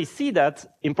can already see that,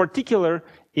 in particular,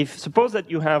 suppose that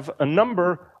you have a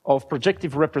number of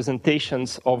projective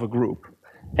representations of a group.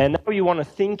 And now you want to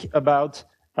think about,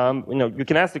 you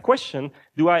can ask the question,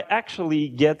 do I actually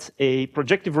get a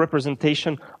projective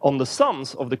representation on the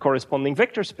sums of the corresponding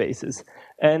vector spaces?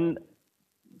 And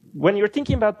when you're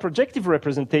thinking about projective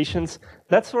representations,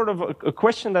 that's sort of a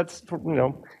question that's,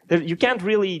 you can't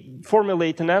really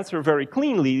formulate an answer very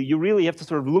cleanly. You really have to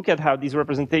sort of look at how these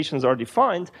representations are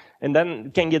defined, and then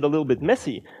it can get a little bit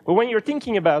messy. But when you're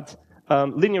thinking about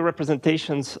linear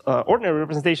representations, ordinary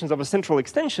representations of a central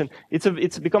extension,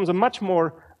 it becomes a much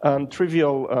more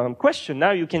trivial question.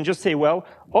 Now you can just say, well,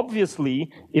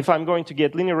 obviously, if I'm going to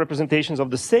get linear representations of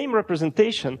the same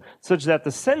representation such that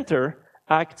the center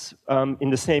acts in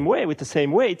the same way, with the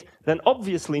same weight, then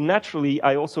obviously, naturally,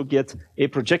 I also get a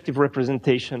projective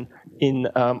representation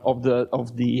of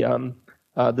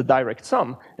the direct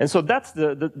sum. And so that's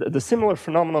the similar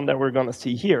phenomenon that we're going to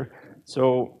see here.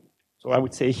 So I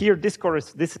would say here, this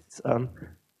is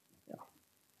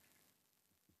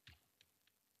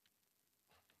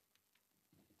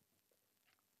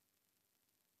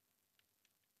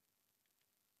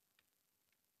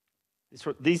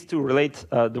these two relate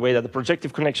the way that the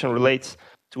projective connection relates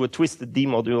to a twisted D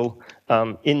module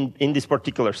in this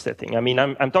particular setting. I mean,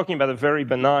 I'm talking about a very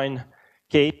benign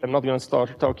case. I'm not going to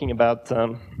start talking about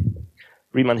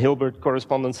Riemann-Hilbert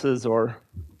correspondences or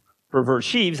perverse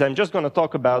sheaves. I'm just going to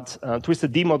talk about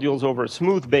twisted D modules over a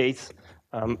smooth base.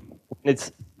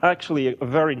 It's actually a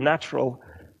very natural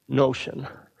notion.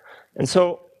 And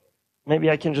so maybe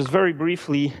I can just very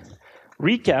briefly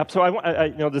recap. So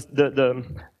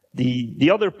the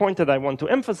other point that I want to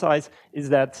emphasize is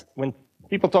that when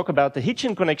people talk about the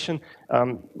Hitchin connection,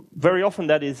 very often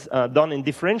that is done in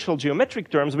differential geometric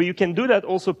terms, but you can do that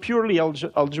also purely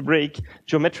algebraic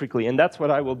geometrically, and that's what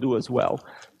I will do as well.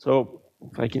 So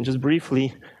if I can just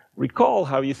briefly recall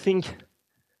how you think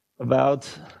about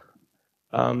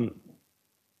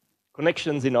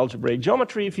connections in algebraic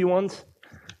geometry, if you want.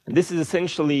 And this is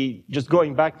essentially just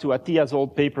going back to Attia's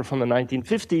old paper from the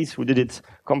 1950s, who did it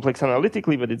complex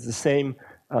analytically, but it's the same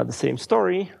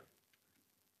story.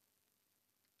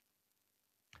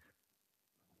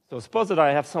 So suppose that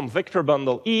I have some vector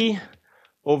bundle E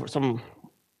over some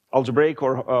algebraic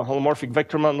or holomorphic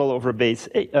vector bundle over base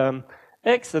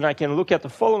X, and I can look at the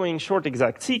following short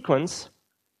exact sequence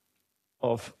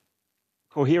of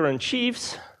coherent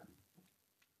sheaves,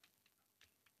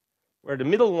 where the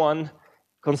middle one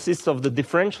consists of the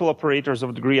differential operators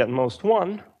of degree at most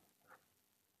 1.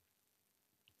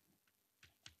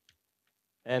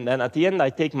 And then at the end, I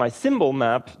take my symbol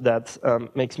map that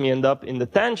makes me end up in the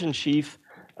tangent sheaf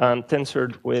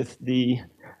tensored with the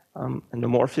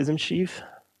endomorphism sheaf.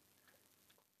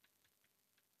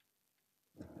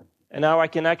 And now I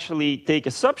can actually take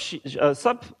a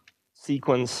subsequence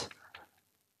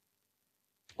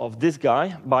of this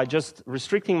guy by just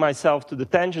restricting myself to the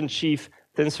tangent sheaf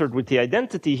tensored with the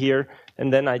identity here,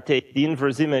 and then I take the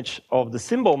inverse image of the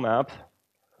symbol map.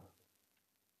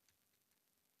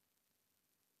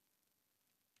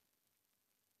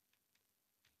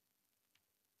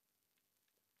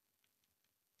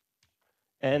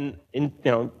 And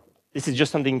this is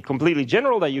just something completely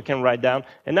general that you can write down.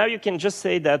 And now you can just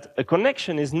say that a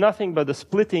connection is nothing but a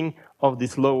splitting of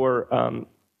this lower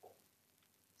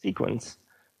sequence.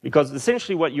 Because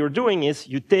essentially what you're doing is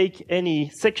you take any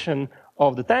section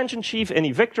of the tangent sheaf,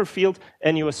 any vector field,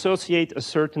 and you associate a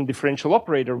certain differential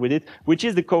operator with it, which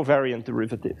is the covariant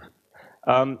derivative.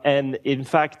 And in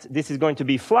fact, this is going to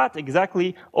be flat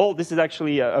exactly. This is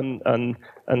actually a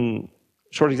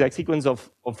short exact sequence of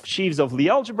sheaves of Lie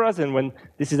algebras, and when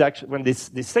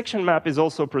this section map is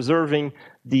also preserving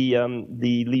the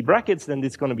Lie brackets, then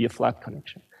it's going to be a flat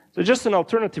connection. So just an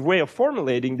alternative way of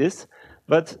formulating this,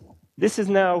 but this is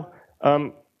now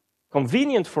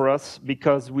convenient for us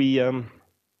because we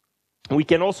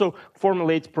can also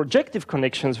formulate projective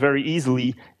connections very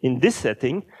easily in this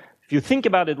setting. If you think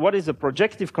about it, what is a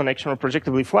projective connection or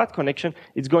projectively flat connection?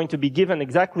 It's going to be given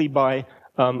exactly by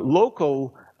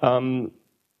local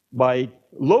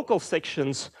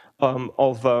sections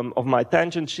of my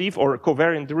tangent sheaf or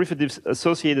covariant derivatives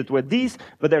associated with these,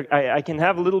 but I can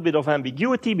have a little bit of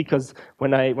ambiguity because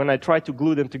when I try to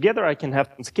glue them together, I can have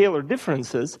some scalar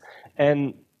differences.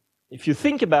 And if you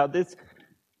think about this,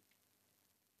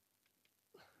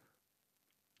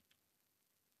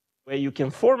 the way you can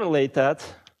formulate that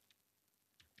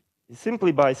is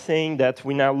simply by saying that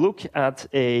we now look at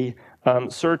a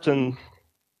certain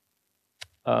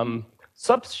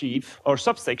subsheaf or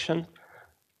subsection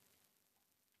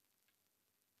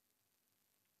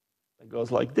that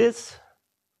goes like this.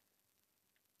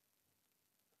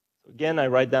 So again, I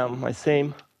write down my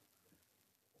same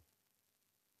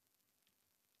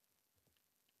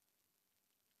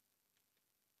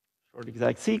short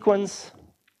exact sequence.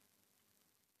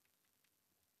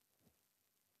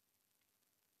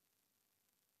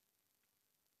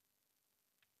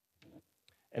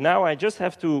 And now I just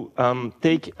have to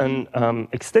take an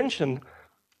extension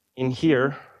in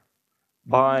here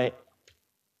by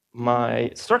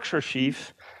my structure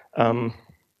sheaf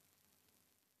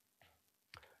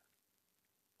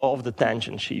of the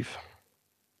tangent sheaf.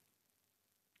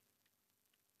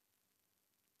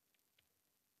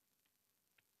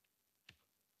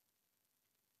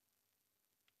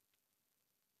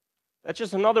 That's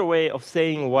just another way of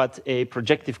saying what a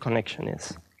projective connection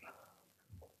is.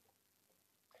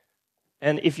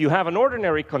 And if you have an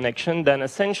ordinary connection, then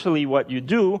essentially what you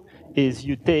do is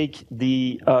you take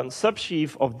the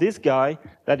subsheaf of this guy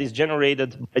that is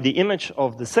generated by the image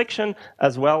of the section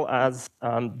as well as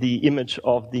the image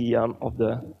of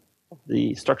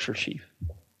the structure sheaf.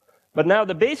 But now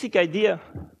the basic idea...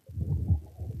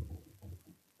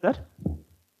 That?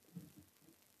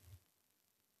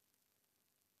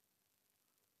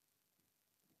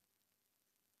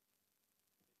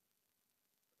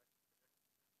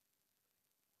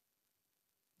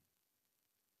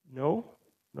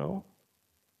 No.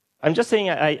 I'm just saying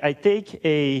I take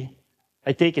a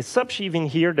subsheaf in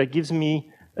here that gives me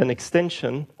an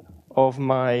extension of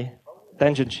my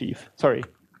tangent sheaf. Sorry,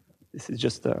 this is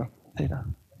just data.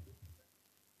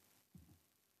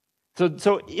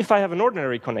 So if I have an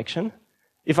ordinary connection,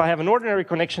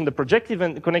 the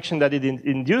projective connection that it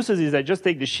induces is I just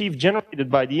take the sheaf generated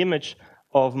by the image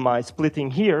of my splitting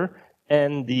here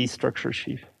and the structure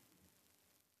sheaf.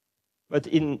 But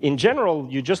in general,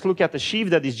 you just look at the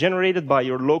sheaf that is generated by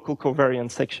your local covariant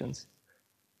sections.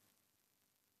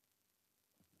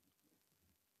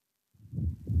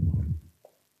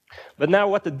 But now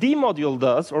what the D module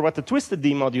does, or what the twisted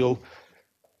D module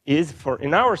is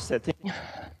in our setting,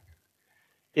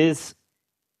 is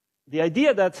the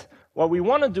idea that what we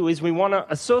want to do is we want to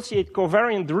associate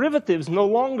covariant derivatives no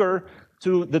longer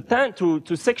to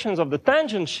sections of the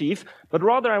tangent sheaf, but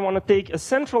rather I want to take a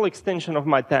central extension of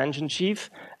my tangent sheaf,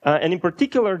 and in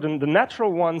particular the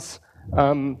natural ones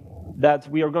that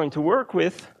we are going to work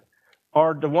with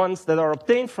are the ones that are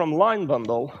obtained from line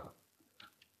bundle.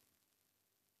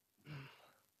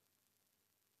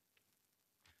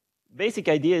 Basic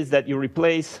idea is that you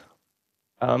replace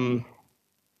the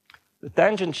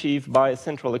tangent sheaf by a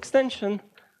central extension,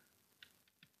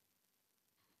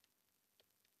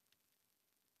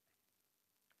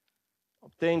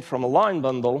 obtained from a line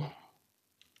bundle,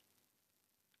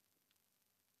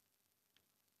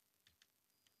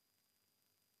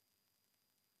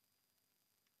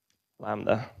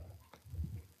 lambda.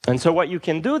 And so what you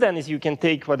can do then is you can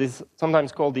take what is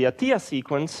sometimes called the Atiyah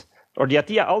sequence, or the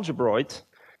Atiyah algebroid.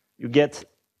 You get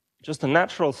just a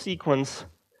natural sequence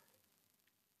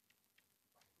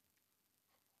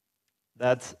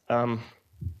that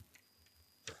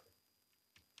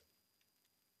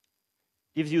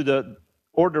gives you the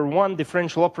order 1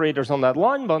 differential operators on that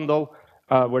line bundle,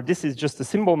 where this is just a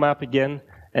symbol map again,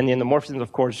 and the endomorphism is,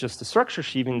 of course, just a structure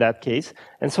sheaf in that case.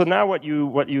 And so now what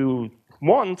you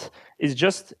want is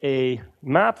just a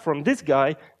map from this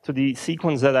guy to the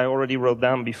sequence that I already wrote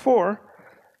down before.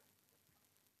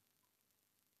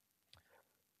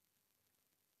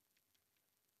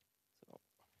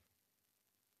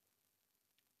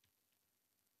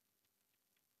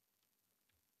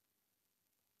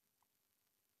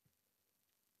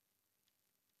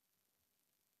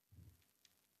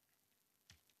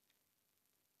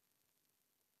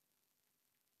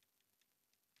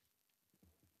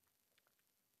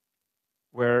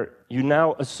 Where you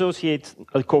now associate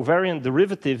a covariant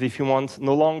derivative, if you want,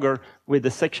 no longer with the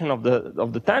section of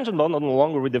the tangent bundle, no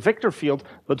longer with the vector field,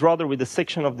 but rather with the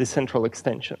section of the central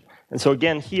extension. And so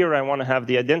again, here I want to have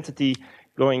the identity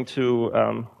going to,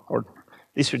 or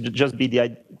this should just be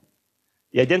the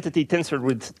identity tensored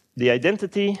with the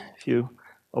identity, if you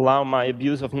allow my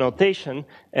abuse of notation,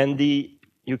 and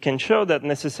you can show that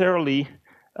necessarily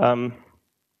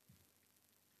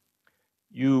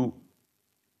you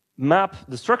map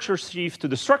the structure sheaf to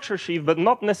the structure sheaf, but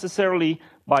not necessarily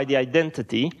by the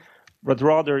identity, but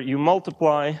rather you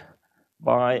multiply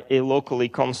by a locally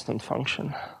constant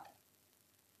function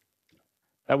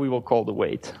that we will call the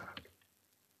weight.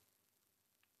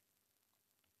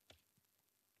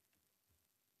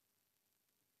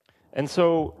 And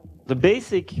so the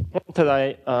basic point that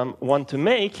I want to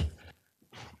make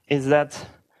is that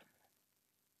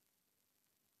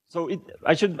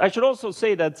I should also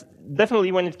say that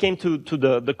definitely when it came to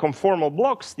the conformal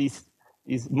blocks, these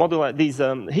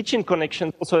Hitchin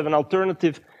connections also have an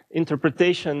alternative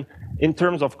interpretation in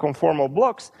terms of conformal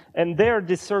blocks, and there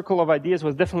this circle of ideas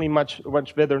was definitely much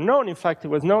better known. In fact, it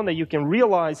was known that you can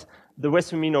realize the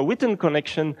Wessumino-Witten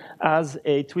connection as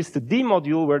a twisted D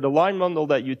module, where the line bundle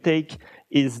that you take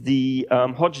is the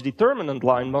Hodge determinant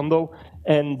line bundle,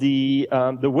 and the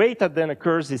weight that then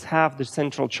occurs is half the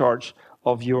central charge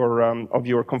of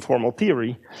your conformal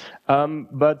theory.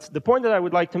 But the point that I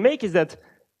would like to make is that,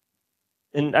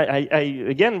 and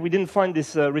again, we didn't find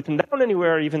this written down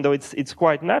anywhere, even though it's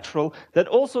quite natural, that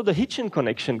also the Hitchin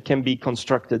connection can be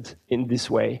constructed in this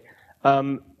way.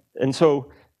 And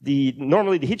so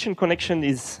normally the Hitchin connection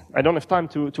is, I don't have time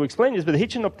to explain this, but the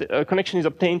Hitchin connection is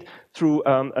obtained through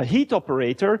a heat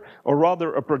operator, or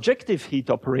rather a projective heat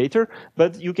operator,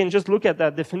 but you can just look at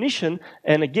that definition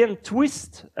and again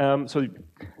twist,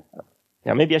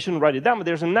 yeah, maybe I shouldn't write it down, but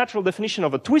there's a natural definition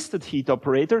of a twisted heat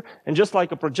operator, and just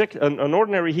like an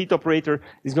ordinary heat operator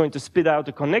is going to spit out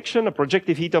a connection, a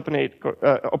projective heat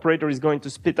operator is going to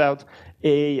spit out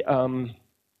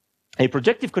a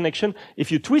projective connection.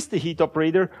 If you twist the heat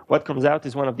operator, what comes out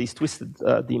is one of these twisted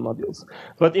D modules.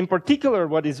 But in particular,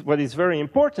 what is very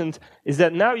important is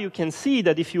that now you can see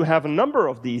that if you have a number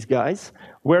of these guys,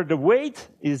 where the weight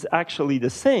is actually the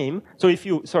same, so if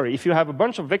you have a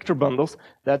bunch of vector bundles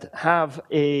that have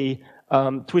a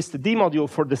twisted D module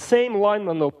for the same line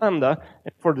bundle lambda,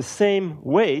 and for the same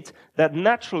weight, that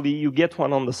naturally you get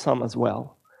one on the sum as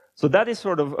well. So that is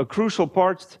sort of a crucial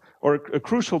part, or a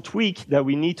crucial tweak that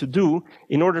we need to do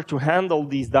in order to handle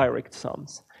these direct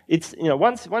sums. It's,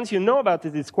 once you know about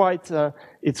it, it's quite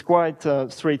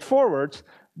straightforward.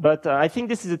 But I think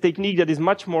this is a technique that is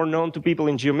much more known to people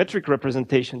in geometric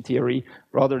representation theory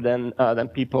rather than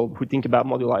people who think about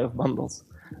moduli of bundles.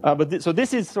 So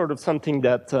this is sort of something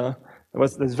that's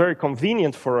very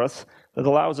convenient for us, that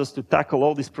allows us to tackle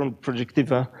all this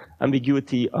projective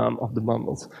ambiguity of the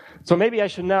bundles. So maybe I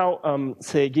should now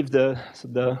give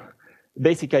the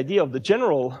basic idea of the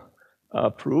general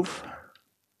proof.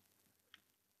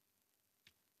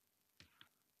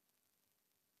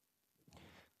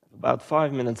 About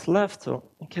 5 minutes left,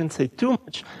 so I can't say too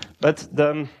much. But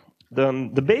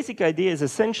the basic idea is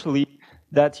essentially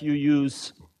that you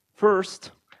use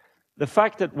first the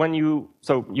fact that when you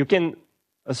can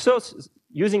associate,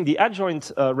 using the adjoint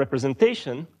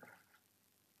representation.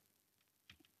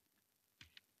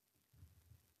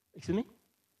 Excuse me?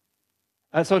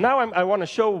 So now I want to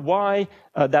show why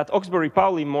that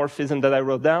Oxbury-Pauli morphism that I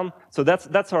wrote down. So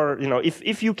that's our,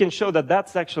 if you can show that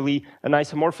that's actually an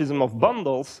isomorphism of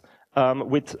bundles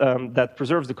that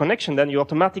preserves the connection, then you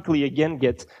automatically again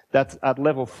get that at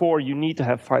level 4 you need to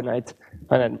have finite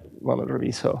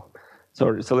monotomy. So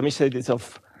let me say this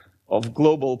of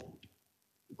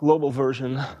global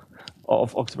version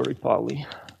of Oxbury-Pauli.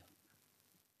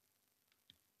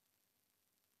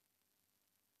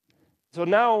 So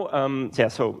now,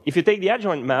 so if you take the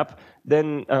adjoint map,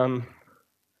 then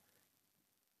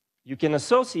you can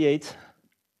associate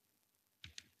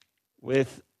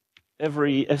with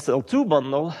every SL2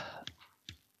 bundle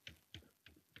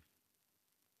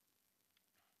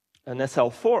an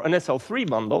SL3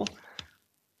 bundle.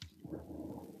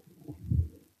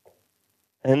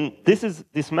 And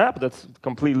this map that's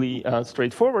completely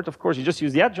straightforward. Of course, you just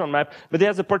use the adjoint map, but it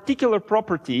has a particular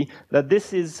property that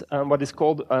this is what is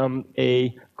called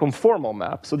a conformal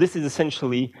map. So this is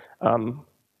essentially,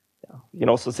 you can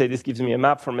also say this gives me a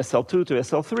map from SL2 to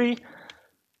SL3.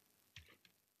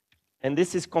 And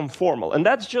this is conformal. And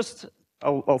that's just,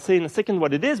 I'll say in a second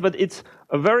what it is, but it's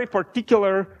a very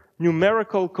particular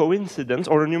numerical coincidence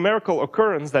or a numerical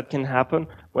occurrence that can happen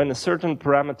when a certain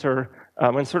parameter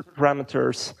when certain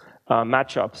parameters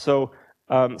match up. So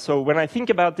when I think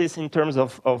about this in terms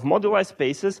of moduli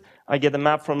spaces, I get a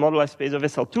map from moduli space of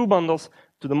SL2 bundles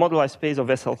to the moduli space of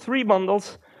SL3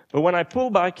 bundles. But when I pull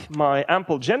back my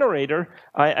ample generator,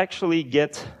 I actually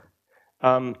get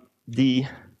the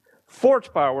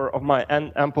fourth power of my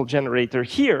ample generator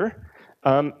here,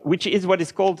 which is what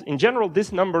is called, in general,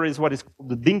 this number is what is called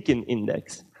the Dynkin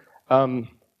index.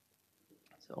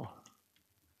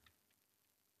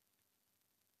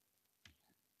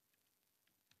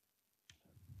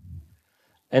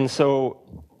 And so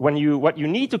what you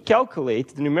need to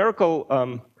calculate, the numerical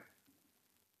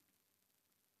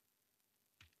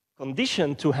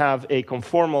condition to have a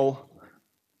conformal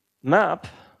map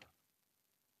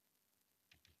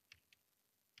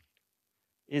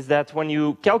is that when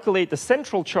you calculate the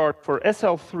central charge for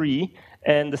SL3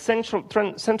 and the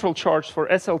central charge for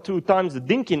SL2 times the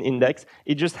Dynkin index,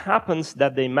 it just happens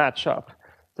that they match up.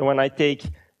 So when I take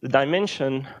the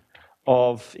dimension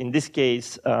of, in this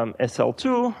case,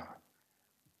 SL2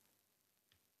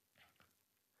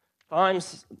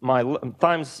 times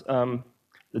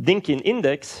the Dynkin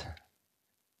index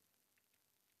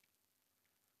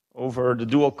over the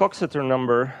dual Coxeter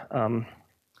number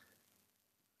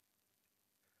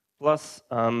plus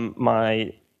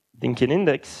my Dynkin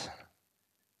index,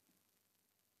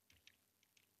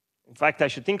 In fact, I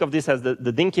should think of this as the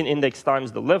Dynkin index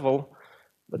times the level,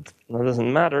 but that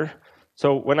doesn't matter.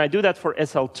 So when I do that for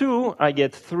SL2, I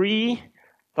get 3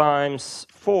 times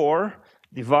 4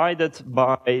 divided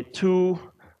by 2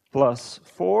 plus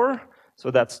 4.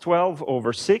 So that's 12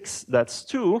 over 6, that's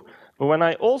 2. But when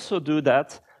I also do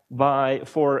that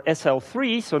for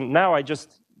SL3, so now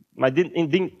my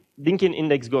Dynkin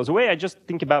index goes away, I just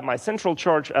think about my central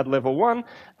charge at level 1,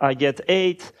 I get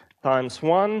 8 times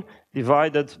 1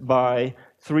 divided by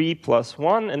 3 plus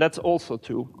 1, and that's also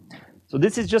 2. So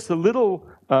this is just a little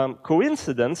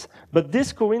coincidence, but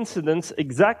this coincidence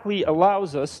exactly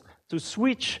allows us to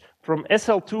switch from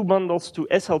SL2 bundles to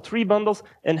SL3 bundles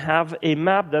and have a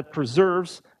map that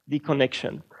preserves the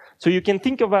connection. So you can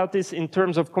think about this in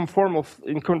terms of conformal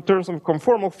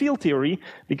field theory,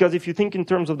 because if you think in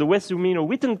terms of the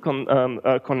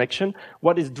Wess-Zumino-Witten connection,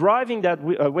 what is driving that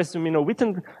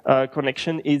Wess-Zumino-Witten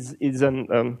connection is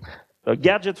a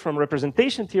gadget from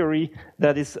representation theory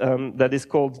that is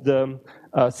called the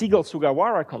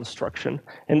Siegel-Sugawara construction.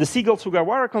 And the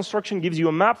Siegel-Sugawara construction gives you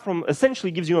a map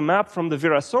essentially gives you a map from the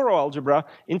Virasoro algebra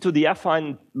into the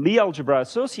affine Lie algebra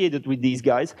associated with these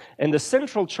guys. And the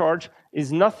central charge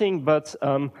is nothing but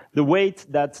the weight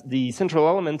that the central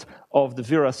element of the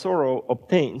Virasoro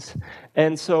obtains.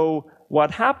 And so what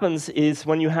happens is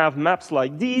when you have maps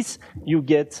like these, you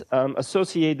get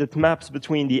associated maps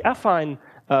between the affine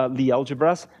Lie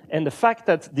algebras, and the fact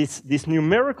that this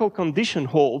numerical condition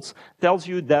holds tells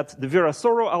you that the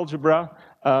Virasoro algebra,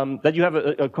 that you have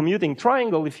a commuting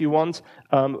triangle if you want,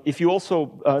 if you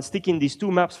also stick in these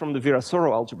two maps from the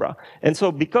Virasoro algebra. And so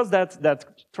because that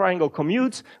triangle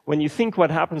commutes, when you think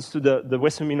what happens to the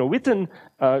Wess-Zumino-Witten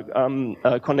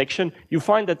connection, you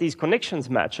find that these connections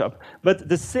match up. But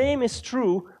the same is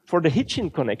true for the Hitchin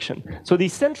connection. So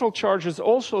these central charges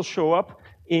also show up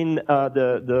in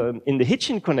the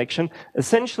Hitchin connection,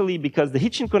 essentially because the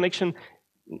Hitchin connection,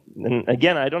 and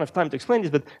again, I don't have time to explain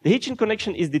this, but the Hitchin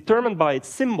connection is determined by its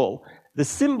symbol. The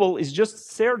symbol is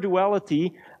just Serre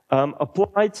duality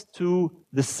applied to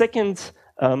the second,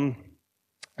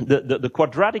 the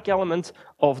quadratic element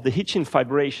of the Hitchin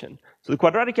fibration. So the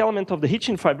quadratic element of the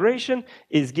Hitchin fibration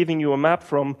is giving you a map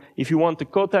from, if you want, the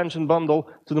cotangent bundle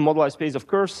to the moduli space of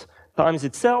curves times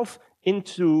itself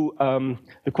into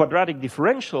the quadratic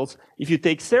differentials. If you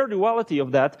take Serre duality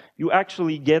of that, you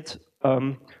actually get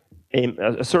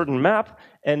a certain map.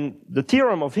 And the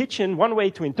theorem of Hitchin, one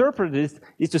way to interpret this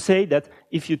is to say that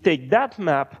if you take that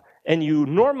map and you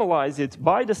normalize it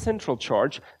by the central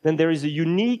charge, then there is a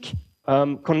unique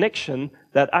connection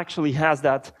that actually has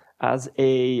that as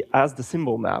the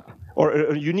symbol map, or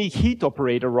a unique heat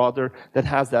operator, rather, that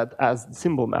has that as the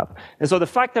symbol map. And so the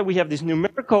fact that we have this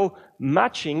numerical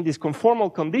matching, this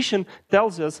conformal condition,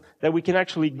 tells us that we can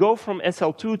actually go from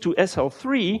SL2 to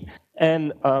SL3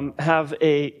 and have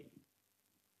a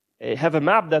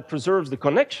map that preserves the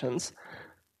connections.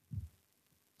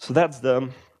 So that's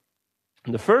the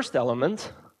first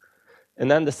element. And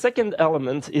then the second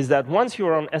element is that once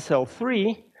you're on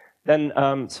SL3, then,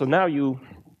 so now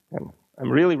I'm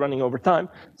really running over time.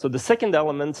 So the second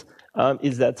element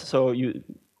is that, so you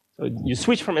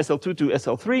switch from SL2 to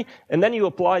SL3, and then you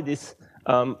apply this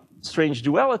strange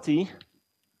duality.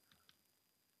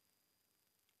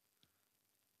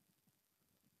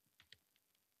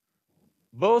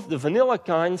 Both the vanilla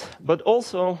kind, but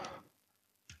also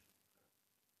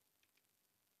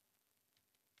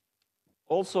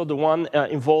the one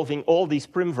involving all these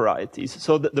Prym varieties.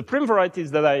 So the Prym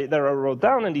varieties that I wrote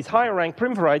down, and these higher rank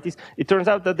Prym varieties, it turns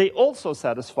out that they also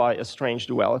satisfy a strange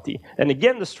duality. And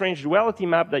again, the strange duality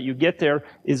map that you get there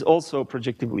is also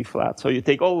projectively flat. So you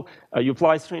take you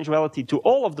apply strange duality to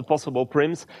all of the possible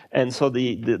Pryms, and so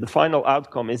the final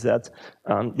outcome is that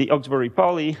the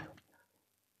Hawkesbury-Pauli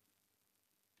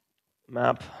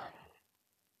map,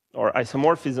 or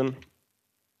isomorphism,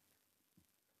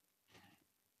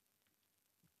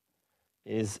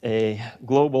 is a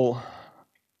global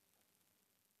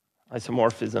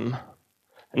isomorphism.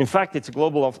 And in fact, it's a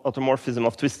global automorphism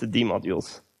of twisted D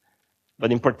modules.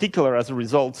 But in particular, as a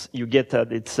result, you get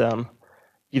that it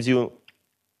gives you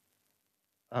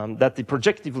that the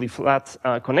projectively flat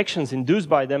connections induced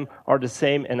by them are the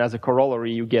same, and as a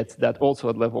corollary, you get that also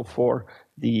at level 4,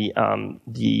 the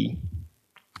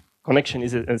connection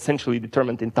is essentially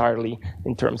determined entirely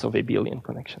in terms of abelian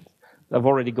connections. I've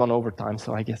already gone over time,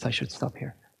 so I guess I should stop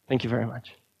here. Thank you very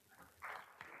much.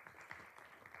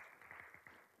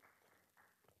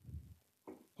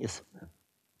 Yes?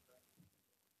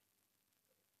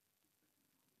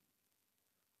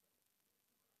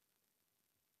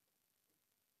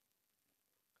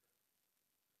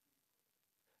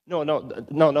 No.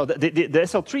 The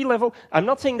SL3 level, I'm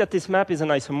not saying that this map is an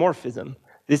isomorphism.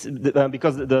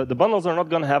 Because the bundles are not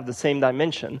going to have the same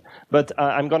dimension, but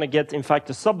I'm going to get, in fact,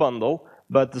 a subbundle,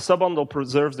 but the subbundle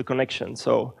preserves the connection.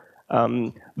 So,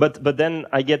 but then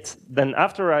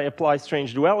after I apply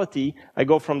strange duality, I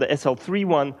go from the SL3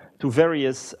 one to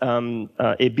various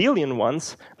abelian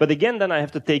ones. But again, then I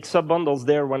have to take subbundles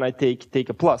there when I take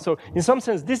a plus. So in some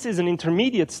sense, this is an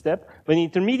intermediate step. But the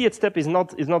intermediate step is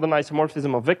not an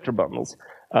isomorphism of vector bundles.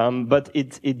 But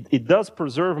it does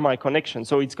preserve my connection.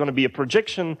 So it's going to be a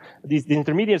projection. The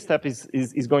intermediate step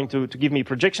is going to give me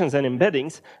projections and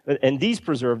embeddings, and these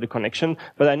preserve the connection.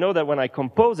 But I know that when I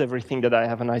compose everything that I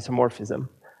have an isomorphism.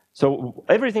 So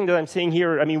everything that I'm saying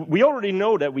here, I mean, we already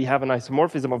know that we have an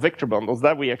isomorphism of vector bundles.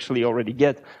 That we actually already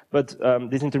get. But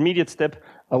this intermediate step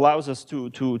allows us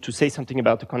to say something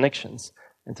about the connections,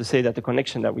 and to say that the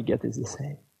connection that we get is the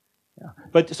same. Yeah.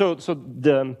 But so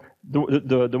the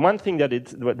one thing that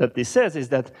this says is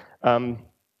that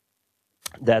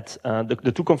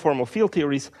the two conformal field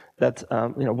theories that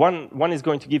one is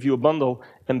going to give you a bundle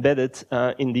embedded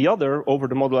in the other over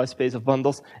the moduli space of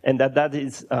bundles, and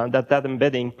that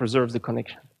embedding preserves the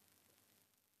connection.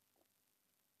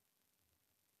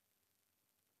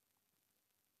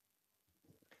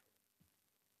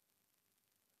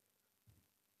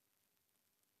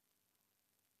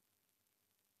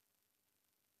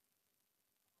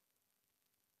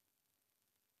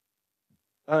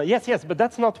 Yes, but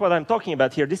that's not what I'm talking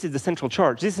about here. This is the central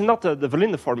charge. This is not the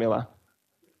Verlinde formula.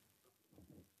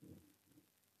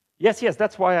 Yes,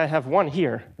 that's why I have one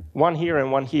here, and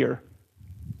one here.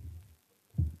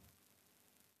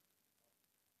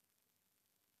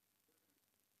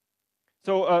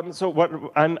 So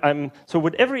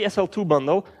with every SL2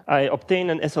 bundle, I obtain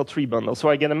an SL3 bundle. So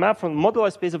I get a map from the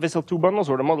moduli space of SL2 bundles,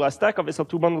 or the moduli stack of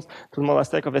SL2 bundles, to the moduli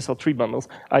stack of SL3 bundles.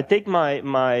 I take my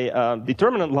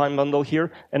determinant line bundle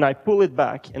here, and I pull it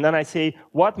back, and then I say,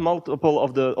 what multiple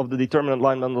of the determinant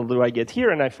line bundle do I get here?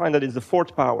 And I find that it's the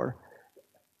fourth power.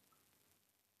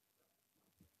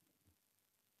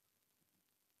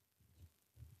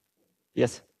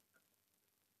 Yes.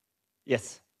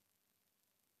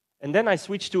 And then I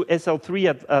switch to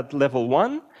SL3 at level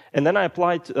 1, and then I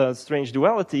apply strange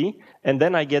duality, and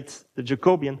then I get the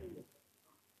Jacobian.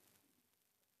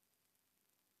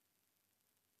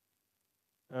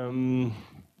 Yeah,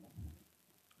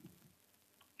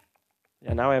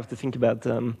 now I have to think about.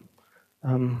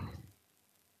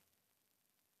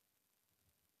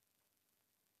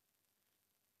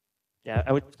 Yeah,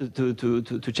 I would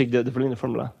to check the Verlinde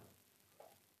formula.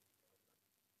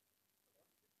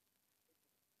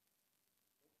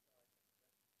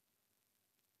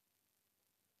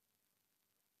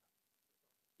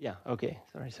 Yeah. Okay.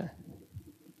 Sorry.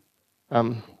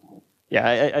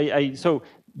 Yeah. So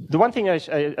the one thing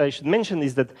I should mention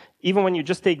is that even when you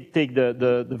just take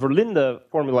the Verlinde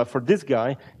formula for this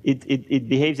guy, it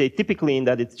behaves atypically in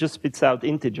that it just spits out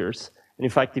integers. And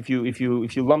in fact, if you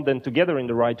lump them together in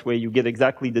the right way, you get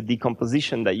exactly the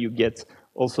decomposition that you get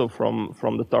also from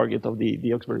the target of the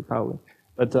Oxbury-Pauli.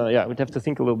 But yeah, we'd have to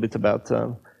think a little bit about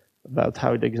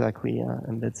how it exactly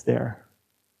embeds there.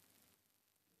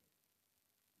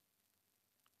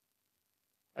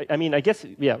 I mean, I guess,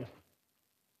 yeah.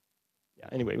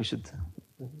 Anyway, we should